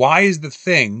 Why is The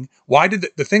Thing, why did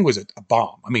The Thing was a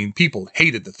bomb. I mean, people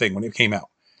hated The Thing when it came out.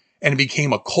 and it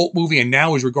became a cult movie and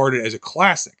now is regarded as a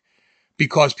classic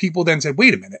because people then said,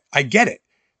 wait a minute, I get it.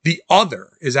 The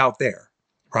Other is out there,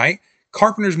 right?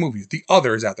 Carpenter's movies, The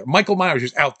Other is out there. Michael Myers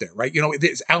is out there, right?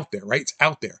 It's out there, right? It's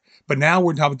out there. But now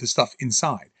we're talking about the stuff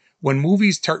inside. When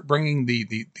movies start bringing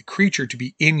the creature to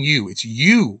be in you, it's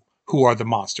you who are the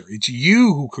monster. It's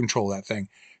you who control that thing.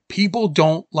 People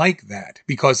don't like that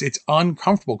because it's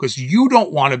uncomfortable because you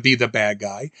don't want to be the bad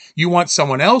guy. You want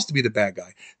someone else to be the bad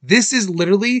guy. This has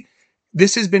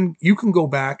been, you can go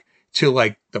back to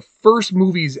like the first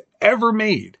movies ever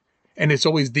made and it's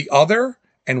always The Other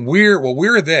and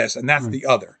we're this and that's The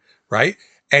Other, right?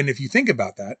 And if you think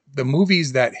about that, the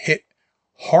movies that hit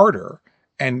harder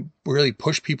and really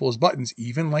push people's buttons,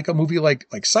 even like a movie like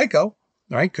Psycho,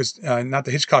 right? Because not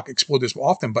that Hitchcock explored this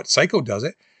often, but Psycho does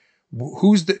it.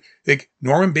 Who's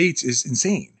Norman Bates is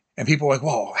insane. And people are like,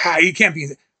 well, he can't be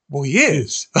insane. Well, he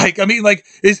is.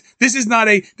 This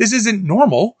isn't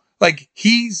normal. Like,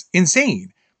 he's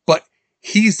insane, but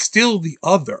he's still the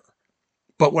other.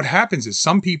 But what happens is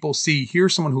some people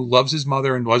here's someone who loves his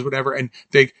mother and does whatever. And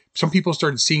some people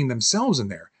started seeing themselves in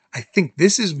there. I think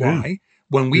this is why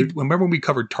when we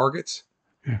covered Targets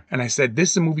and I said,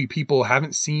 this is a movie people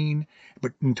haven't seen,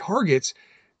 but in Targets,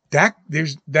 that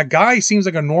guy seems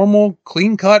like a normal,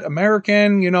 clean-cut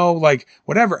American, like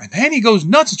whatever. And then he goes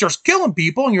nuts and starts killing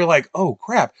people. And you're like, oh,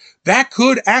 crap. That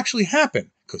could actually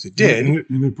happen. Because it did. Yeah,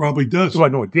 and it probably does. So I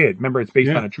know it did. Remember, it's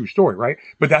based on a true story, right?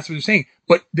 But that's what they're saying.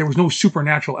 But there was no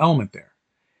supernatural element there.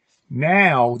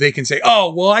 Now they can say,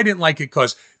 oh, well, I didn't like it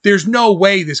because there's no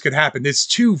way this could happen. It's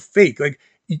too fake. Like,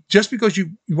 just because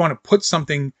you want to put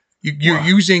something, you're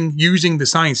using the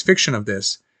science fiction of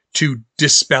this to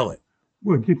dispel it.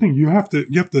 Well, you have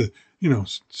to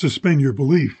suspend your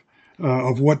belief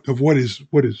of what is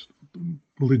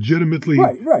legitimately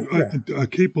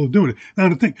capable of doing it. Now,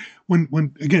 the thing,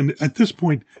 when again at this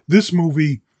point, this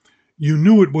movie, you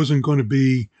knew it wasn't going to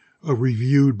be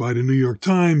reviewed by the New York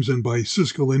Times and by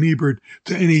Siskel and Ebert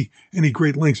to any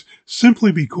great lengths,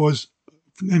 simply because,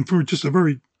 and for just a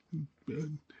very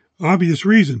obvious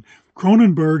reason,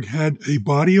 Cronenberg had a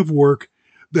body of work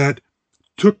that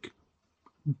took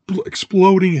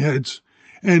exploding heads,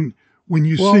 and when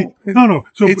you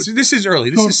this is early.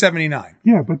 This is 79.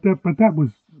 Yeah, but that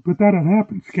had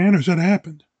happened. Scanners had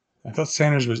happened. I thought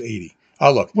Scanners was 80.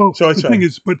 Oh, look. Well, so the thing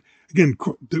is, but again,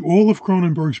 all of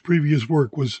Cronenberg's previous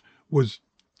work was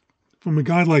from a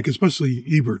guy like, especially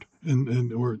Ebert and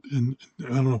I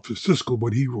don't know if it's Siskel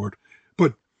what he wrote,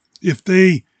 but if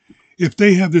they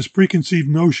have this preconceived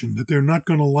notion that they're not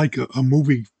going to like a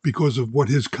movie because of what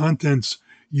his contents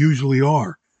usually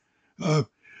are,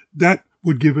 that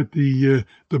would give it the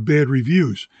bad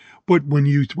reviews. But when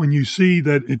you see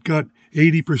that it got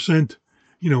 80%,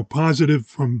 positive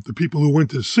from the people who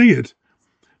went to see it,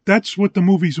 that's what the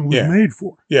movies was made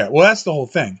for. Yeah, well, that's the whole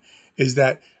thing. Is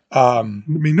that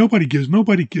nobody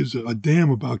gives a damn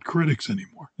about critics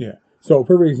anymore. Yeah. So,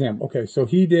 perfect example. Okay, so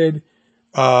he did.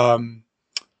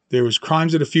 There was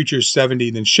Crimes of the Future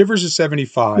 70, then Shivers is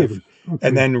 75. Okay.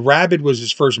 And then Rabid was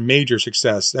his first major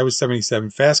success. That was 77.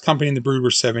 Fast Company and the Brood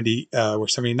were 79.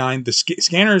 The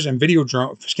Scanners and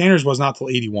Videodrome. Scanners was not till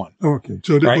 81. Oh, okay.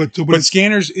 But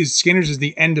Scanners is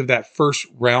the end of that first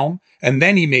realm. And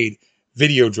then he made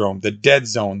Videodrome, The Dead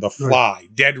Zone, The Fly,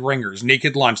 Dead Ringers,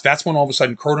 Naked Lunch. That's when all of a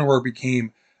sudden Cronenberg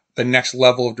became the next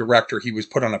level of director. He was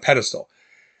put on a pedestal.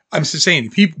 I'm just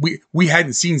saying, we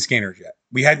hadn't seen Scanners yet.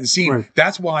 We hadn't seen. Right.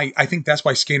 That's why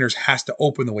Scanners has to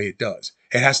open the way it does.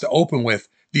 It has to open with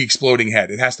the exploding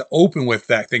head. It has to open with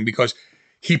that thing because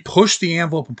he pushed the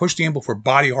envelope for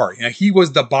body horror. He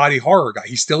was the body horror guy.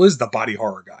 He still is the body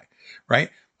horror guy, right?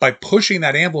 By pushing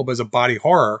that envelope as a body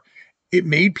horror, it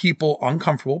made people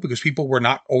uncomfortable because people were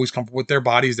not always comfortable with their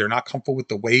bodies. They're not comfortable with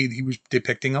the way he was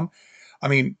depicting them. I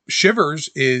mean,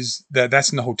 Shivers is that's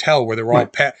in the hotel where they're all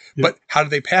but how do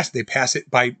they pass it? They pass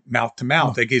it by mouth to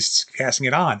mouth. They get passing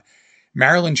it on.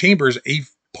 Marilyn Chambers, a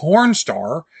porn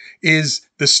star, is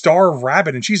the star of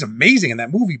Rabid, and she's amazing in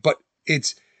that movie, but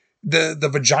it's the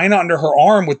vagina under her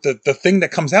arm with the thing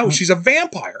that comes out. She's a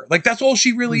vampire. Like, that's all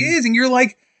she really is. And you're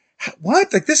like,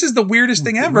 what? Like, this is the weirdest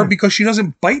thing ever because she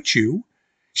doesn't bite you.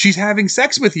 She's having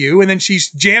sex with you, and then she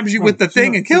jams you with the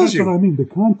thing and kills you. That's what I mean. The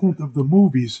content of the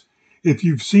movies, if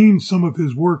you've seen some of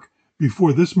his work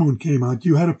before this one came out,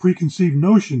 you had a preconceived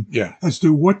notion as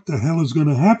to what the hell is going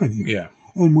to happen here. Yeah.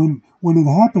 And when it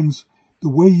happens the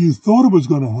way you thought it was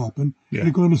going to happen, you're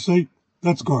going to say,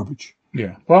 that's garbage.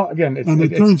 Yeah. Well, again, it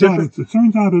turns out it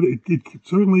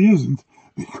certainly isn't,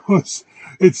 because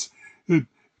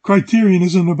Criterion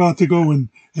isn't about to go and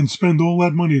and spend all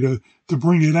that money to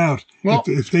bring it out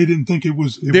if they didn't think it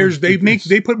was.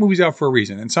 They put movies out for a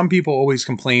reason, and some people always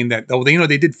complain that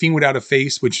they did Fiend Without a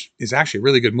Face, which is actually a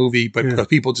really good movie, but because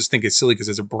people just think it's silly because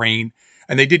there's a brain,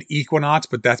 and they did Equinox,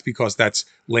 but that's because that's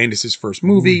Landis's first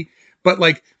movie. But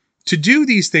like to do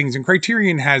these things, and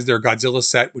Criterion has their Godzilla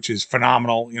set, which is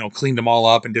phenomenal. Cleaned them all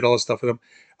up and did all this stuff with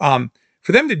them.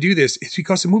 For them to do this, it's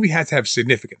because the movie has to have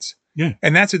significance. Yeah.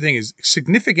 And that's the thing is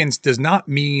significance does not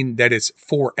mean that it's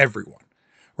for everyone,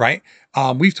 right?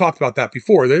 We've talked about that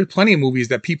before. There's plenty of movies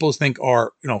that people think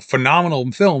are, phenomenal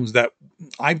films that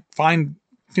I find,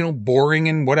 boring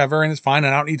and whatever, and it's fine.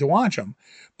 And I don't need to watch them.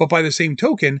 But by the same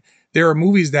token, there are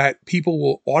movies that people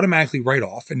will automatically write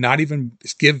off and not even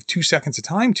give 2 seconds of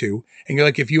time to. And you're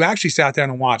like, if you actually sat down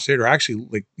and watched it or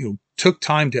actually took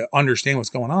time to understand what's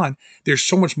going on, there's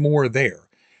so much more there.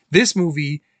 This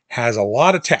movie has a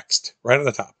lot of text right at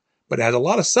the top, but it has a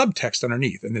lot of subtext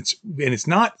underneath. And it's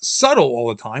not subtle all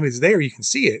the time. It's there. You can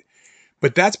see it.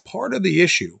 But that's part of the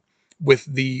issue with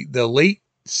the late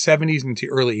 70s into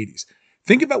early 80s.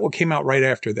 Think about what came out right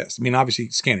after this. I mean, obviously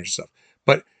Scanners and stuff,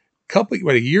 but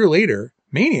a year later,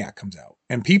 Maniac comes out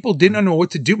and people didn't know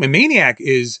what to do. And Maniac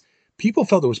people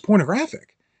felt it was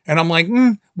pornographic. And I'm like,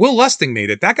 Will Lustig made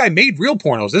it. That guy made real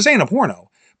pornos. This ain't a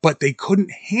porno. But they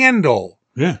couldn't handle,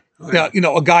 a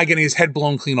guy getting his head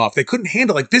blown clean off. They couldn't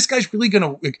handle, this guy's really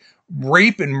going to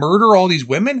rape and murder all these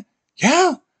women?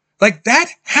 Yeah. That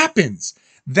happens.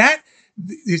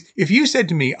 If you said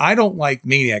to me, I don't like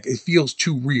Maniac, it feels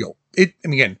too real.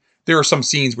 Again, there are some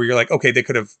scenes where you're like, okay, they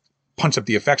could have punched up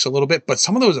the effects a little bit, but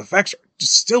some of those effects are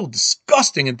just still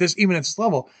disgusting even at this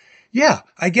level. Yeah,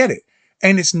 I get it.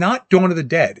 And it's not Dawn of the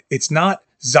Dead. It's not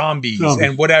zombies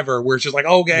and whatever, where it's just like,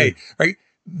 okay, right?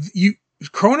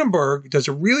 Cronenberg does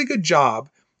a really good job,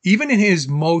 even in his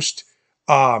most,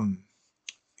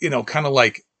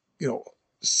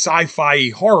 sci-fi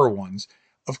horror ones,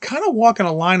 of kind of walking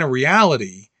a line of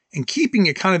reality and keeping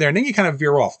it kind of there. And then you kind of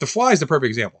veer off. The Fly is the perfect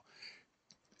example.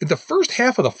 The first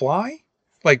half of The Fly,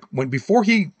 before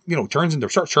he,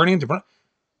 starts turning into,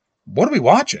 what are we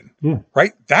watching? Yeah.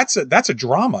 Right? That's a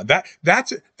drama.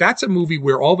 That's a movie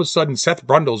where all of a sudden Seth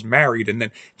Brundle's married and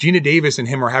then Gina Davis and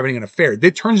him are having an affair.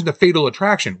 That turns into Fatal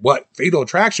Attraction. What? Fatal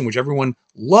Attraction, which everyone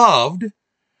loved.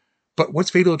 But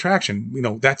what's Fatal Attraction?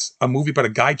 That's a movie about a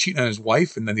guy cheating on his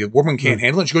wife and then the woman can't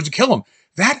handle it and she goes to kill him.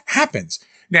 That happens.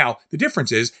 Now, the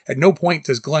difference is, at no point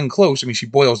does Glenn Close, she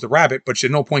boils the rabbit, but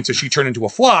at no point does she turn into a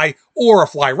fly or a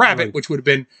fly rabbit, which would have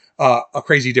been a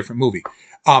crazy different movie.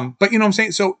 But you know what I'm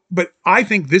saying? So, but I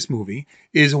think this movie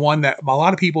is one that a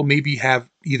lot of people maybe have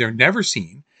either never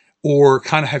seen or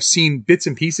kind of have seen bits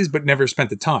and pieces, but never spent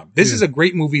the time. This is a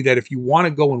great movie that if you want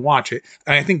to go and watch it,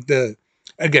 and I think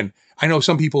again, I know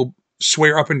some people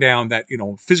swear up and down that,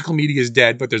 physical media is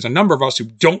dead, but there's a number of us who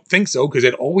don't think so because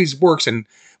it always works. And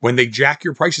when they jack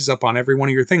your prices up on every one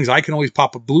of your things, I can always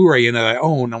pop a Blu-ray in that I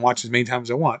own and watch as many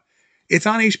times as I want. It's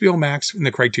on HBO Max in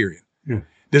the Criterion. Yeah.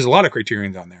 There's a lot of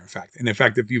Criterions on there, in fact. And in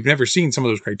fact, if you've never seen some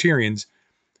of those Criterions,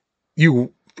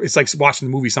 it's like watching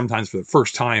the movie sometimes for the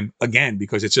first time again,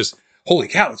 because it's just, holy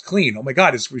cow, it's clean. Oh my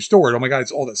God, it's restored. Oh my God,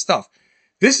 it's all that stuff.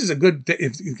 This is a good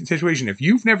situation. If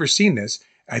you've never seen this,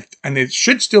 and it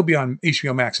should still be on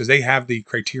HBO Max as they have the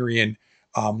Criterion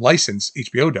license,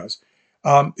 HBO does.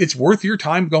 It's worth your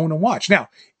time going to watch. Now,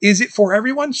 is it for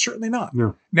everyone? Certainly not.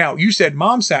 No. Now, you said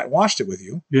mom sat and watched it with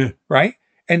you. Yeah. Right?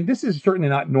 And this is certainly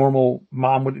not normal.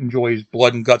 Mom would enjoy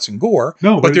blood and guts and gore.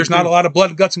 No, but there's not a lot of blood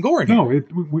and guts and gore in here.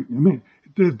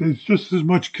 No, there's just as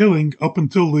much killing up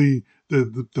until the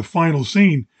final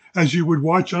scene as you would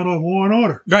watch on a Law and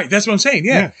Order. Right. That's what I'm saying.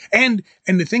 Yeah. And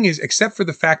the thing is, except for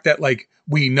the fact that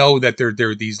we know that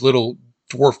they're these little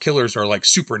dwarf killers are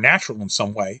supernatural in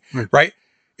some way, right?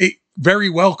 It very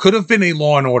well could have been a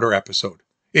Law and Order episode.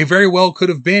 It very well could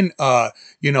have been,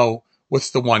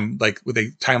 what's the one, where they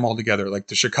tie them all together,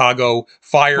 the Chicago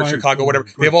Fire, Chicago, whatever.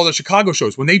 Right. They have all the Chicago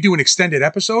shows. When they do an extended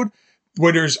episode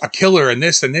where there's a killer and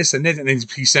this and this and this, and then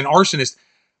he's an arsonist,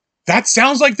 that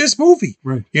sounds like this movie,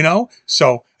 right?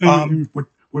 So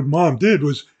what Mom did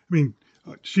was,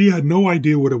 she had no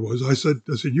idea what it was. I said,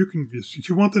 you can.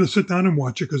 She wanted to sit down and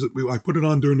watch it because I put it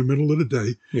on during the middle of the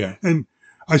day. Yeah, and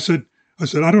I said,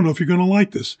 I don't know if you're going to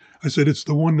like this. I said, it's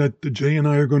the one that Jay and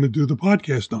I are going to do the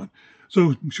podcast on.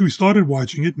 So she started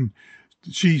watching it, and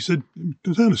she said,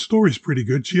 the story's pretty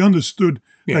good. She understood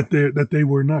that they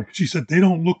were not. She said, they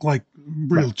don't look like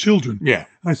real children. Yeah.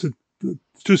 I said,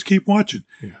 just keep watching.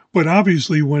 Yeah. But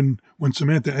obviously when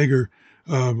Samantha Eggar,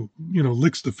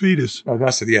 licks the fetus. Oh,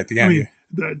 that's at the end.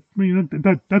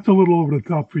 That's a little over the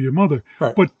top for your mother.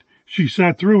 Right. But she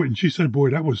sat through it and she said,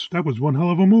 boy, that was one hell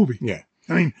of a movie. Yeah.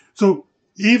 So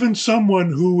even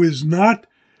someone who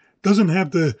doesn't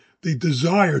have the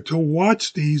desire to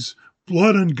watch these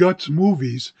blood and guts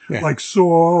movies like Saw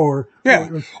or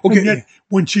okay. And yet,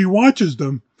 when she watches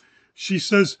them, she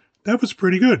says that was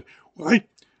pretty good.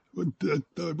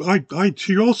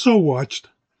 She also watched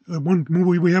one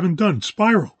movie we haven't done,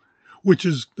 Spiral, which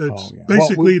is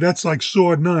basically that's like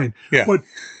Saw 9. Yeah. But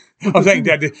I'm saying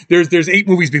that there's 8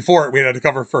 movies before it we had to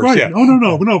cover first. Right.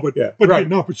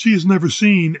 Yeah. But she's never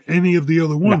seen any of the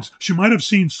other ones. No. She might have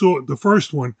seen Saw, the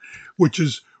first one, which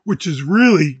is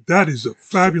really, that is a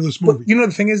fabulous movie. But you know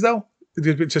the thing is though,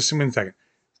 just a second.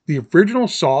 The original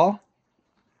Saw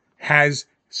has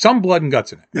some blood and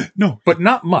guts in it. No. But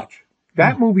not much.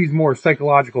 That movie's more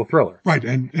psychological thriller. Right.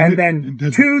 And then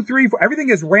 2, 3, 4, everything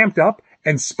is ramped up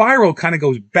and Spiral kind of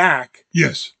goes back.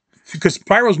 Yes. Because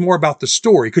Spiral's more about the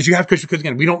story. Because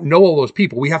again, we don't know all those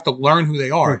people. We have to learn who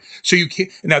they are. Right. So you can't.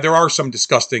 Now there are some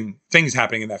disgusting things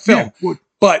happening in that film,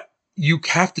 but you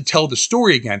have to tell the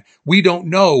story again. We don't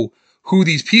know who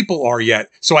these people are yet,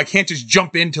 so I can't just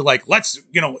jump into like let's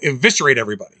eviscerate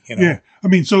everybody. Yeah, I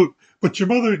mean, but your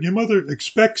mother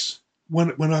expects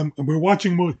when we're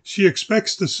watching movie, she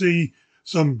expects to see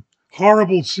some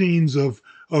horrible scenes of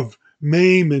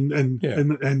maim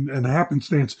and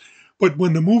happenstance. But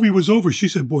when the movie was over, she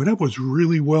said, boy, that was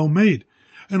really well made.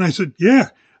 And I said, yeah.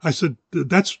 I said,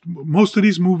 that's most of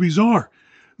these movies are.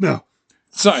 Now,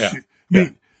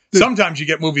 sometimes you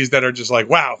get movies that are just like,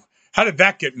 wow, how did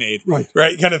that get made? Right.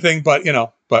 Kind of thing. But,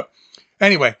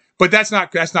 anyway, but that's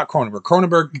not Cronenberg.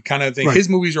 Cronenberg kind of thing. Right. His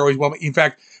movies are always well made. In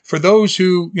fact, for those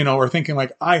who, are thinking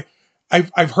like, I've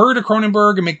heard of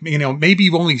Cronenberg and maybe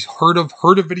you've only heard of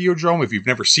Videodrome. If you've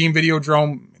never seen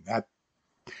Videodrome,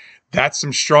 that's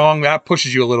some strong, that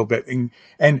pushes you a little bit. And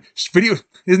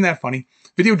isn't that funny?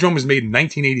 Videodrome was made in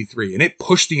 1983 and it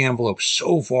pushed the envelope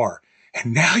so far.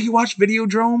 And now you watch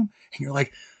Videodrome and you're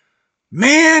like,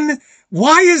 man,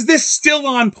 why is this still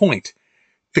on point?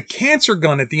 The cancer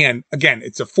gun at the end, again,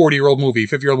 it's a 40-year-old movie,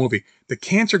 50-year-old movie. The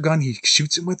cancer gun he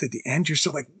shoots him with at the end, you're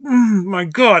still like, my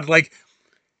God, like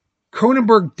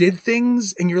Cronenberg did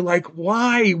things and you're like,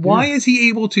 why? Why is he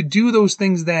able to do those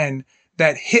things then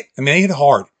that hit? I mean, they hit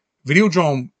hard.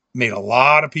 Videodrome made a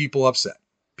lot of people upset.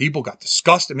 People got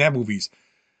disgusted. I mean, that movie's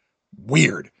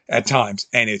weird at times,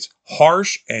 and it's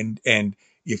harsh. And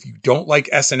if you don't like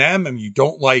S&M and you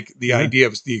don't like the idea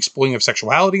of the exploiting of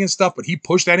sexuality and stuff, but he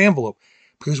pushed that envelope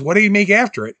because what did he make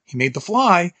after it? He made The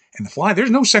Fly, and The Fly,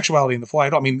 there's no sexuality in The Fly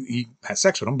at all. I mean, he has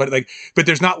sex with him, but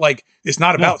there's not it's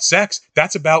not about sex.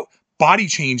 That's about body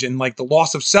change and like the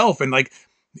loss of self and like.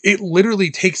 It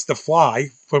literally takes The Fly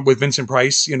with Vincent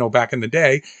Price, back in the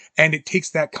day, and it takes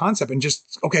that concept and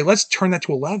just, okay, let's turn that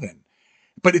to 11.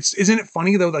 But isn't it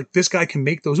funny though, like this guy can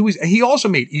make those movies. And he also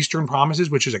made Eastern Promises,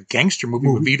 which is a gangster movie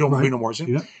with Viggo Mortensen.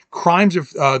 Yeah. Crimes of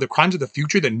the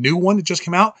Future, the new one that just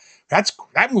came out. That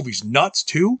movie's nuts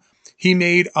too. He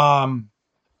made,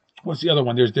 what's the other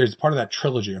one? There's part of that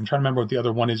trilogy. I'm trying to remember what the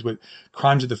other one is with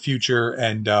Crimes of the Future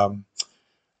and,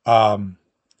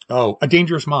 A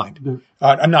Dangerous Mind.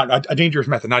 Not A Dangerous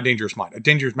Method, not Dangerous Mind. A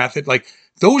Dangerous Method. Like,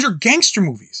 those are gangster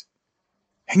movies.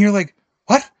 And you're like,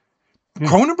 what? Yeah.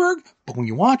 Cronenberg? But when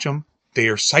you watch them, they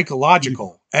are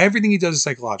psychological. Everything he does is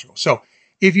psychological. So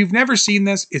if you've never seen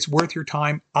this, it's worth your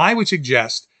time. I would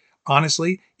suggest,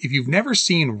 honestly, if you've never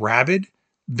seen Rabid,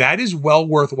 that is well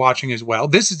worth watching as well.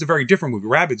 This is a very different movie.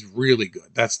 Rabid's really good.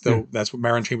 That's what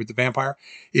Marin Chambers the Vampire.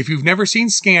 If you've never seen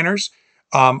Scanners,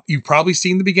 you've probably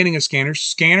seen the beginning of Scanners.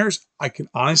 Scanners, I can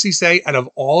honestly say, out of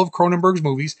all of Cronenberg's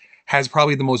movies, has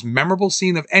probably the most memorable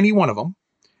scene of any one of them.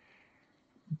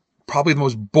 Probably the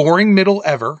most boring middle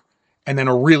ever, and then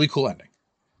a really cool ending,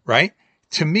 right?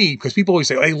 To me, because people always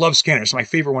say, I love Scanners. It's my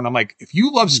favorite one. I'm like, if you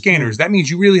love Scanners, that means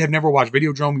you really have never watched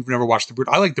Videodrome. You've never watched The Brood.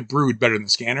 I like The Brood better than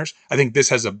Scanners. I think this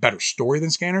has a better story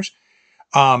than Scanners.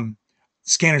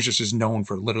 Scanners just is known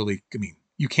for literally,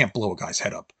 you can't blow a guy's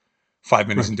head up 5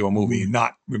 minutes into a movie and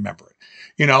not remember it,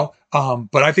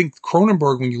 but I think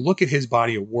Cronenberg, when you look at his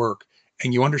body of work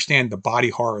and you understand the body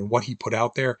horror and what he put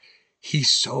out there, he's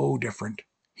so different.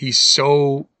 He's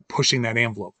so pushing that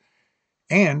envelope.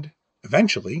 And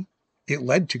eventually it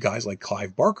led to guys like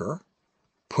Clive Barker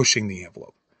pushing the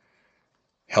envelope.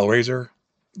 Hellraiser,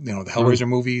 the Hellraiser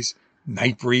movies,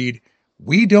 Nightbreed.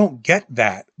 We don't get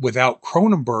that without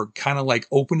Cronenberg kind of like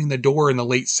opening the door in the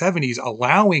late 70s,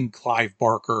 allowing Clive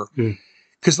Barker.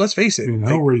 Because let's face it,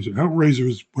 Hellraiser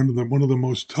is one of the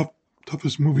most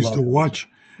toughest movies to watch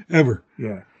ever.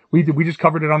 Yeah, we just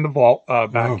covered it on the Vault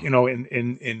back,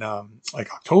 in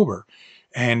like October,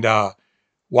 and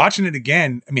watching it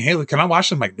again. I mean, hey, can I watch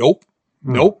this? I'm like, nope,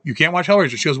 you can't watch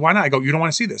Hellraiser. She goes, why not? I go, you don't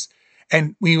want to see this.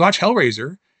 And when you watch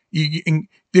Hellraiser,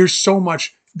 there's so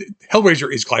much.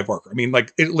 Hellraiser is Clive Barker. I mean,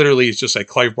 like, it literally is just like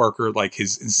Clive Barker, like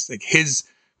his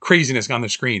craziness on the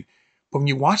screen. But when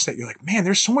you watch that, you're like, man,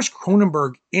 there's so much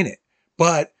Cronenberg in it.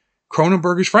 But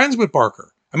Cronenberg is friends with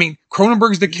Barker. I mean,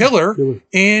 Cronenberg's the killer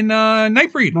in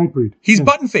Nightbreed. Nightbreed. He's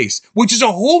Buttonface, which is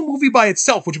a whole movie by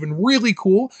itself, which would have been really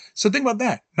cool. So think about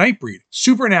that. Nightbreed,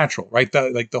 supernatural, right?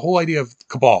 The whole idea of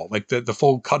Cabal, like the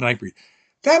full cut of Nightbreed.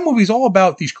 That movie's all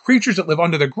about these creatures that live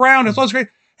under the ground. It's all great.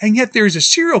 And yet there's a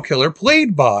serial killer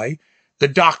played by the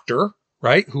doctor,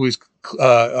 right? Who is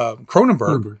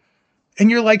Cronenberg.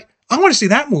 And you're like, I want to see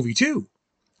that movie too.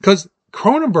 Because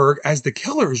Cronenberg as the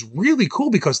killer is really cool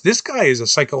because this guy is a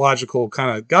psychological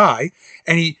kind of guy.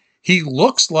 And he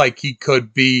looks like he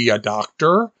could be a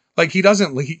doctor. Like he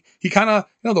doesn't, he kind of,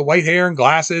 the white hair and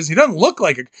glasses. He doesn't look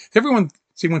like everyone.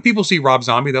 See, when people see Rob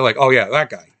Zombie, they're like, oh yeah,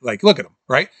 that guy. Like, look at him,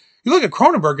 right? You look at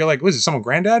Cronenberg, you're like, was it someone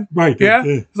granddad? Right. Yeah.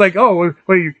 It's like, oh,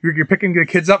 what you're picking the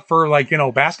kids up for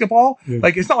basketball? Yeah.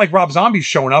 Like, it's not like Rob Zombie's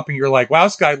showing up and you're like, wow,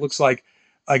 this guy looks like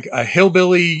a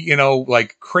hillbilly,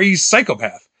 like crazed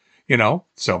psychopath,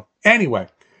 So anyway,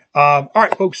 all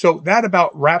right, folks. So that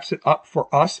about wraps it up for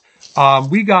us.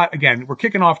 We're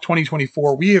kicking off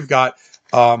 2024. We have got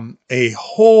a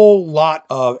whole lot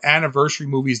of anniversary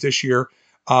movies this year.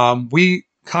 We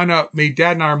kind of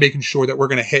Dad and I are making sure that we're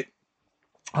going to hit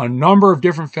a number of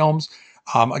different films.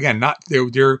 Again,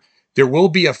 there will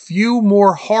be a few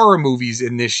more horror movies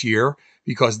in this year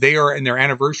because they are in their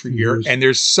anniversary year. And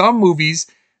there's some movies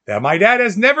that my dad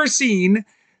has never seen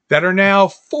that are now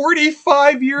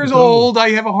 45 years old. I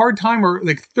have a hard time, or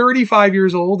like 35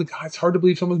 years old. God, it's hard to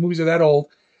believe some of those movies are that old,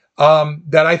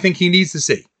 that I think he needs to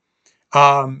see.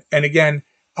 And again,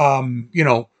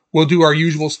 we'll do our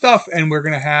usual stuff and we're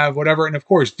going to have whatever. And of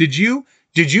course, did you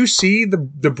see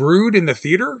the Brood in the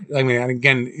theater? I mean, and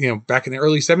again, back in the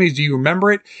early 70s, do you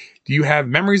remember it? Do you have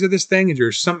memories of this thing? Is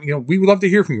there something, we would love to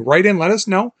hear from you. Write in, let us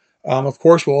know. Of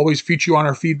course, we'll always feature you on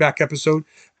our feedback episode,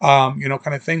 kind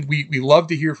of thing. We love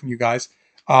to hear from you guys.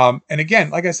 And again,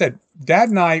 like I said, Dad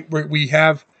and I, we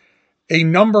have a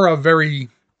number of very,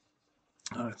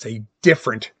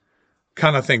 different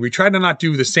kind of thing. We try to not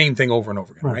do the same thing over and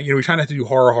over again, right? We try not to do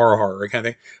horror kind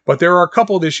of thing. But there are a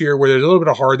couple this year where there's a little bit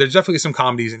of horror. There's definitely some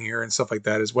comedies in here and stuff like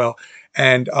that as well.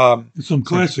 And some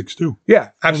classics too. Yeah,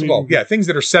 absolutely. Things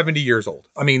that are 70 years old.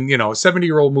 I mean, a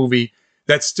 70-year-old movie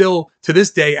that still to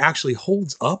this day actually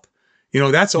holds up.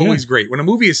 That's always great. When a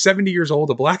movie is 70 years old,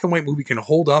 a black and white movie can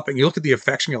hold up and you look at the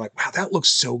effects and you're like, wow, that looks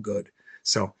so good.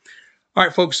 So, all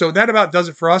right, folks. So that about does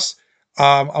it for us.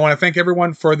 I want to thank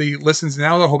everyone for the listens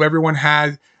now. I hope everyone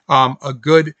had a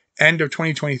good end of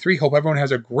 2023. Hope everyone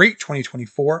has a great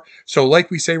 2024. So like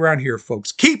we say around here,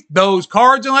 folks, keep those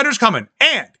cards and letters coming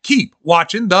and keep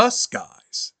watching the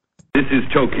skies. This is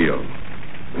Tokyo,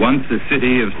 once a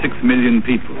city of 6 million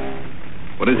people.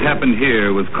 What has happened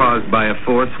here was caused by a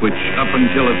force which, up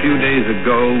until a few days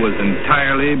ago, was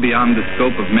entirely beyond the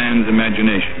scope of man's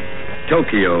imagination.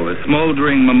 Tokyo, a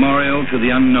smoldering memorial to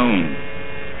the unknown.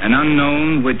 An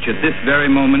unknown which at this very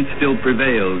moment still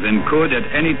prevails and could at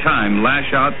any time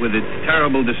lash out with its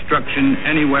terrible destruction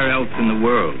anywhere else in the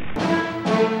world.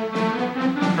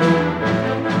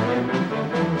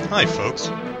 Hi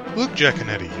folks, Luke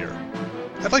Giaconetti here.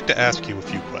 I'd like to ask you a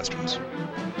few questions.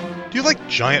 Do you like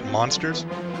giant monsters?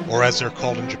 Or as they're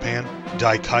called in Japan,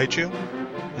 Daikaiju?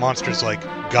 Monsters like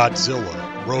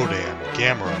Godzilla, Rodan,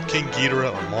 Gamera, King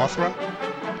Ghidorah, or Mothra?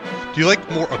 Do you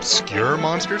like more obscure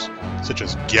monsters, such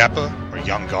as Gappa or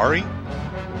Yongari?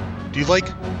 Do you like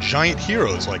giant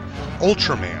heroes like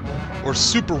Ultraman, or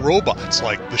super robots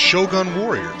like the Shogun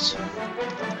Warriors?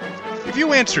 If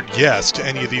you answered yes to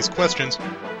any of these questions,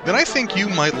 then I think you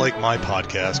might like my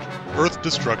podcast, Earth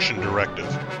Destruction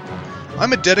Directive.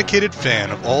 I'm a dedicated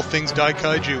fan of all things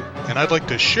Daikaiju, and I'd like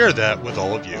to share that with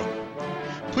all of you.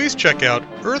 Please check out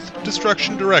Earth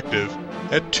Destruction Directive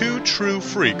at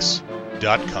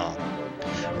twotruefreaks.com.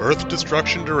 Earth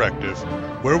Destruction Directive,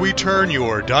 where we turn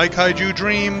your Daikaiju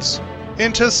dreams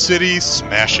into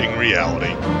city-smashing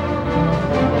reality.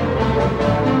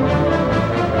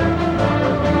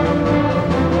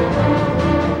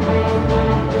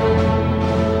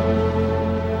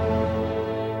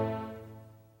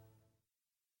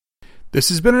 This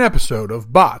has been an episode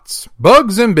of Bots,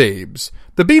 Bugs, and Babes,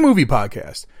 the B-Movie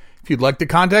Podcast. If you'd like to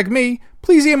contact me,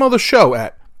 please email the show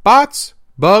at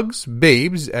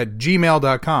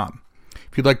botsbugsbabes@gmail.com.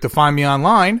 If you'd like to find me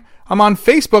online, I'm on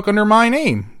Facebook under my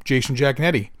name, Jason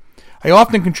Giaconetti. I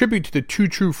often contribute to the Two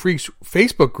True Freaks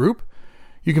Facebook group.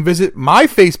 You can visit my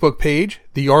Facebook page,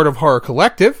 The Art of Horror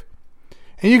Collective,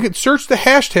 and you can search the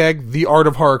hashtag The Art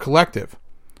of Horror Collective.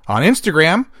 On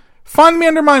Instagram, find me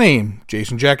under my name,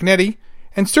 Jason Giaconetti,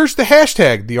 and search the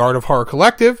hashtag The Art of Horror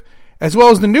Collective, as well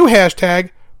as the new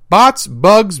hashtag Bots,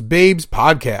 Bugs, Babes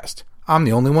Podcast. I'm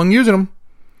the only one using them.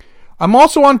 I'm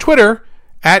also on Twitter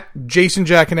at Jason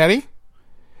Giaconetti,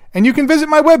 and you can visit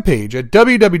my webpage at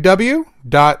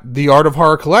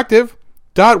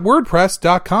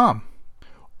www.theartofhorrorcollective.wordpress.com.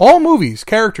 All movies,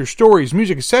 characters, stories,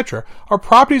 music, etc. are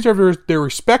properties of their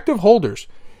respective holders.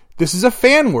 This is a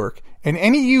fan work, and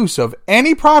any use of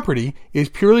any property is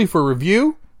purely for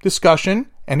review, discussion,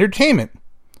 and entertainment.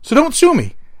 So don't sue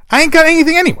me. I ain't got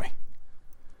anything anyway.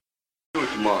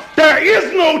 There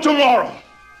is no tomorrow.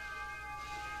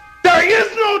 There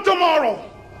is no tomorrow.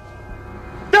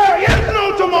 There is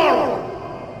no tomorrow.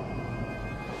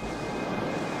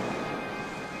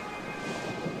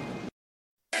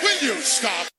 Will you stop?